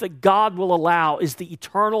life that God will allow is the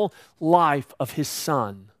eternal life of His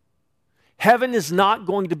Son. Heaven is not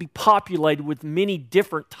going to be populated with many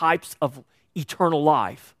different types of eternal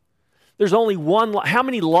life. There's only one. How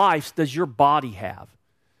many lives does your body have?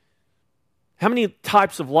 How many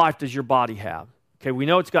types of life does your body have? Okay, we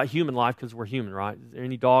know it's got human life because we're human, right? Is there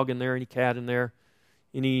any dog in there, any cat in there,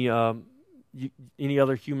 any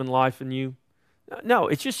other human life in you? No,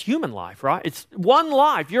 it's just human life, right? It's one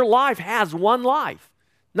life. Your life has one life.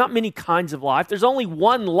 Not many kinds of life. There's only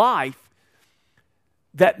one life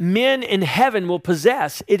that men in heaven will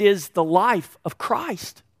possess. It is the life of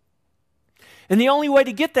Christ. And the only way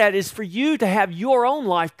to get that is for you to have your own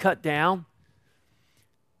life cut down,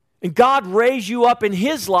 and God raise you up in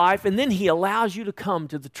His life, and then He allows you to come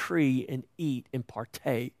to the tree and eat and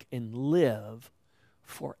partake and live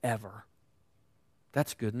forever.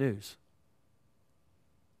 That's good news.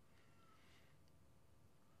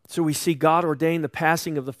 So we see God ordained the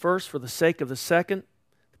passing of the first for the sake of the second,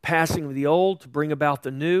 the passing of the old to bring about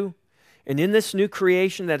the new. And in this new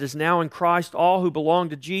creation that is now in Christ, all who belong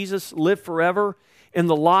to Jesus live forever in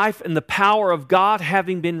the life and the power of God,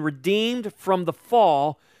 having been redeemed from the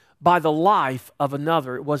fall by the life of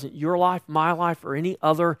another. It wasn't your life, my life, or any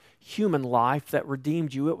other human life that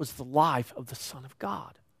redeemed you. It was the life of the Son of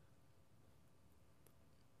God.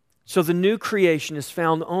 So the new creation is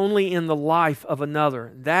found only in the life of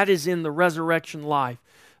another. That is in the resurrection life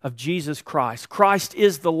of Jesus Christ. Christ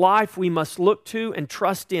is the life we must look to and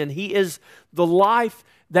trust in. He is the life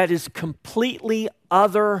that is completely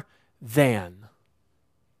other than.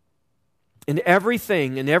 In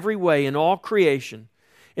everything, in every way, in all creation,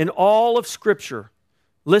 in all of Scripture,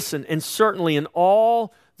 listen, and certainly in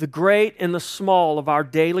all the great and the small of our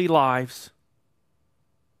daily lives,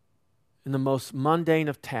 in the most mundane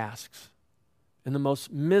of tasks, in the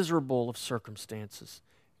most miserable of circumstances,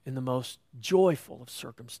 in the most joyful of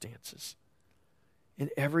circumstances,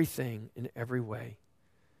 in everything, in every way,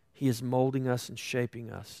 He is molding us and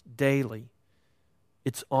shaping us daily.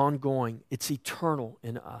 It's ongoing. It's eternal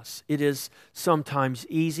in us. It is sometimes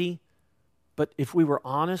easy, but if we were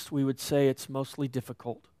honest, we would say it's mostly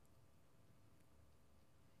difficult.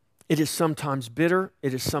 It is sometimes bitter.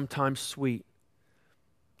 It is sometimes sweet.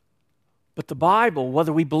 But the Bible,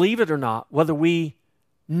 whether we believe it or not, whether we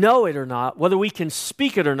know it or not, whether we can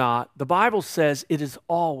speak it or not, the Bible says it is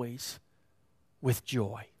always with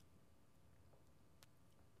joy.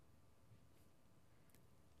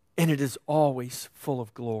 and it is always full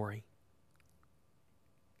of glory.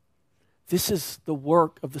 This is the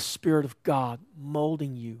work of the Spirit of God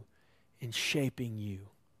molding you and shaping you.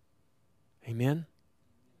 Amen?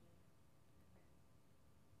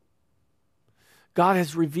 God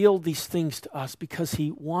has revealed these things to us because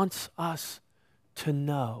He wants us to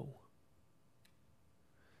know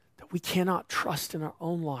that we cannot trust in our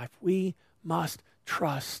own life. We must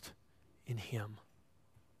trust in Him.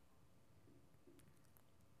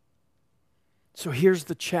 So here's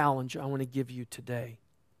the challenge I want to give you today.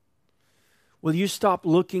 Will you stop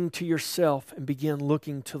looking to yourself and begin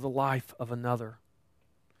looking to the life of another?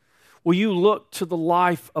 Will you look to the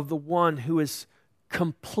life of the one who is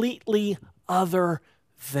completely other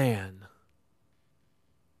than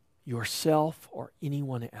yourself or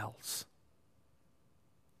anyone else?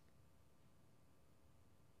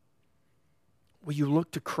 Will you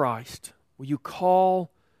look to Christ? Will you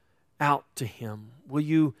call out to Him? Will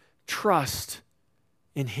you trust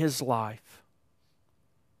in His life?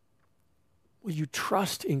 Will you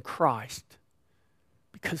trust in Christ?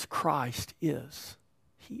 Because Christ is.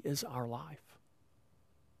 He is our life.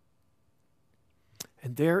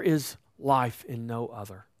 And there is life in no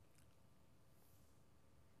other.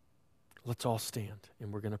 Let's all stand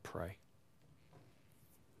and we're going to pray.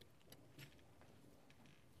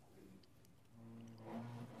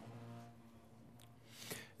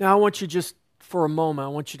 Now I want you just for a moment, I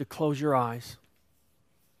want you to close your eyes.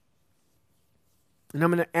 And I'm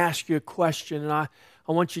going to ask you a question, and I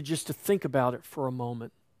want you just to think about it for a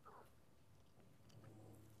moment.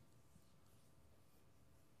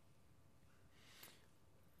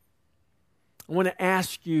 I want to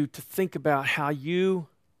ask you to think about how you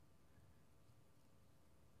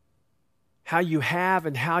have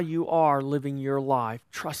and how you are living your life,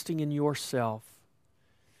 trusting in yourself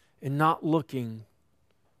and not looking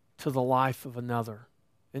to the life of another,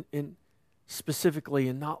 and specifically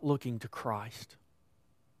in not looking to Christ.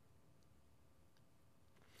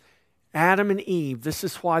 Adam and Eve, this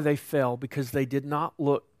is why they fell, because they did not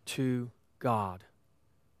look to God.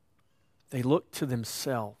 They looked to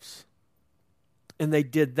themselves. And they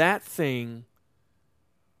did that thing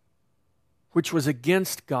which was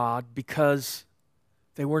against God because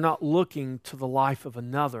they were not looking to the life of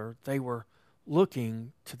another. They were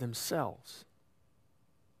looking to themselves.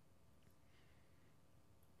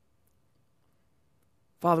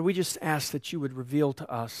 Father, we just ask that you would reveal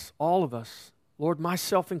to us, all of us, Lord,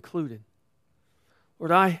 myself included.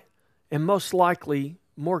 Lord, I am most likely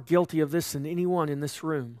more guilty of this than anyone in this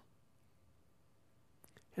room.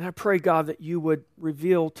 And I pray, God, that you would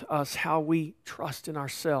reveal to us how we trust in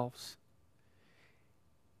ourselves,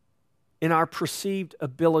 in our perceived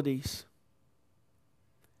abilities,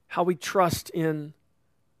 how we trust in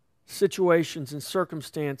situations and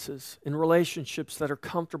circumstances, in relationships that are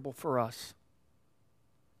comfortable for us,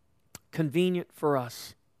 convenient for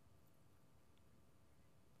us,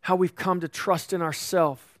 how we've come to trust in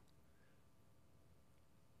ourselves.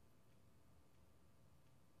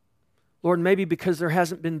 Lord, maybe because there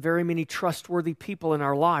hasn't been very many trustworthy people in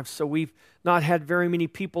our lives, so we've not had very many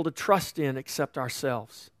people to trust in except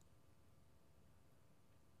ourselves.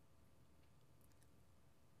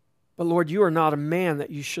 But Lord, you are not a man that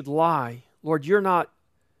you should lie. Lord, you're not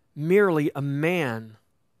merely a man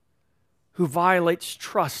who violates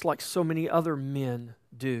trust like so many other men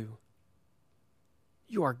do.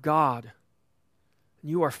 You are God.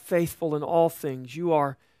 And you are faithful in all things. You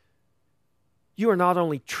are not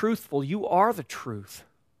only truthful, you are the truth.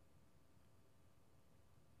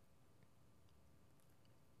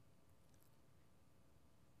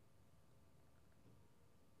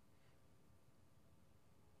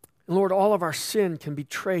 And Lord, all of our sin can be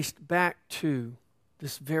traced back to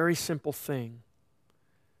this very simple thing,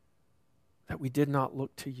 that we did not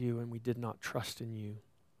look to you and we did not trust in you.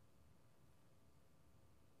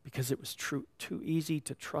 Because it was too easy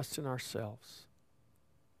to trust in ourselves.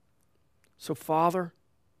 So, Father,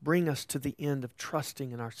 bring us to the end of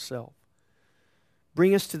trusting in ourselves.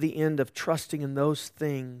 Bring us to the end of trusting in those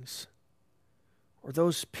things or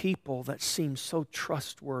those people that seem so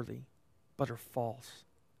trustworthy but are false.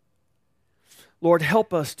 Lord,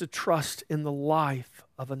 help us to trust in the life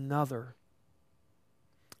of another.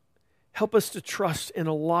 Help us to trust in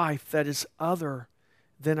a life that is other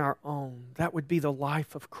than our own. That would be the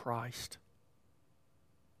life of Christ.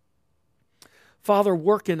 Father,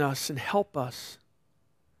 work in us and help us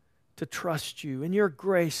to trust you. In your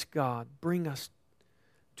grace, God, bring us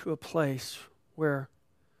to a place where,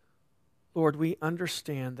 Lord, we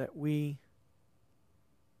understand that we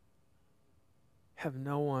have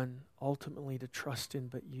no one ultimately to trust in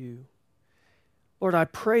but you. Lord, I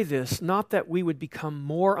pray this, not that we would become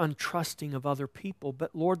more untrusting of other people,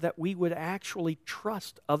 but Lord, that we would actually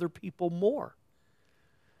trust other people more.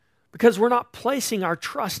 Because we're not placing our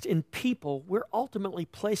trust in people, we're ultimately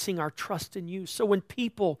placing our trust in you. So when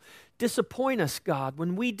people disappoint us, God,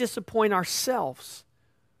 when we disappoint ourselves,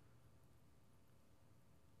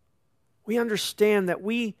 we understand that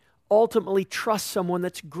we ultimately trust someone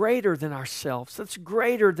that's greater than ourselves, that's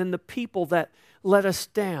greater than the people that let us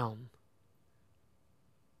down,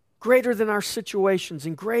 greater than our situations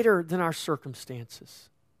and greater than our circumstances.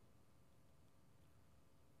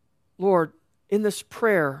 Lord, in this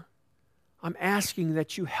prayer, I'm asking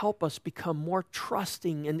that you help us become more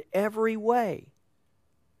trusting in every way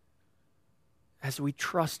as we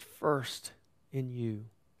trust first in you,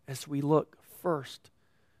 as we look first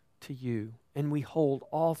to you, and we hold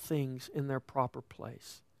all things in their proper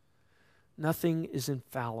place. Nothing is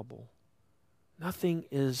infallible. Nothing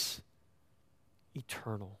is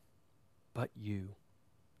eternal but you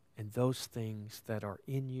and those things that are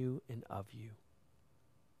in you and of you.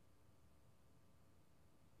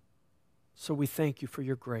 So we thank you for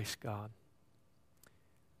your grace, God.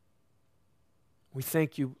 We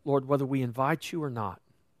thank you, Lord, whether we invite you or not,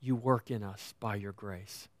 you work in us by your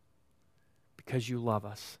grace because you love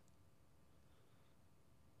us.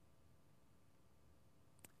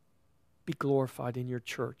 Be glorified in your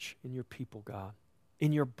church, in your people, God.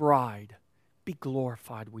 In your bride, be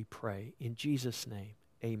glorified, we pray. In Jesus' name,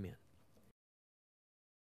 amen.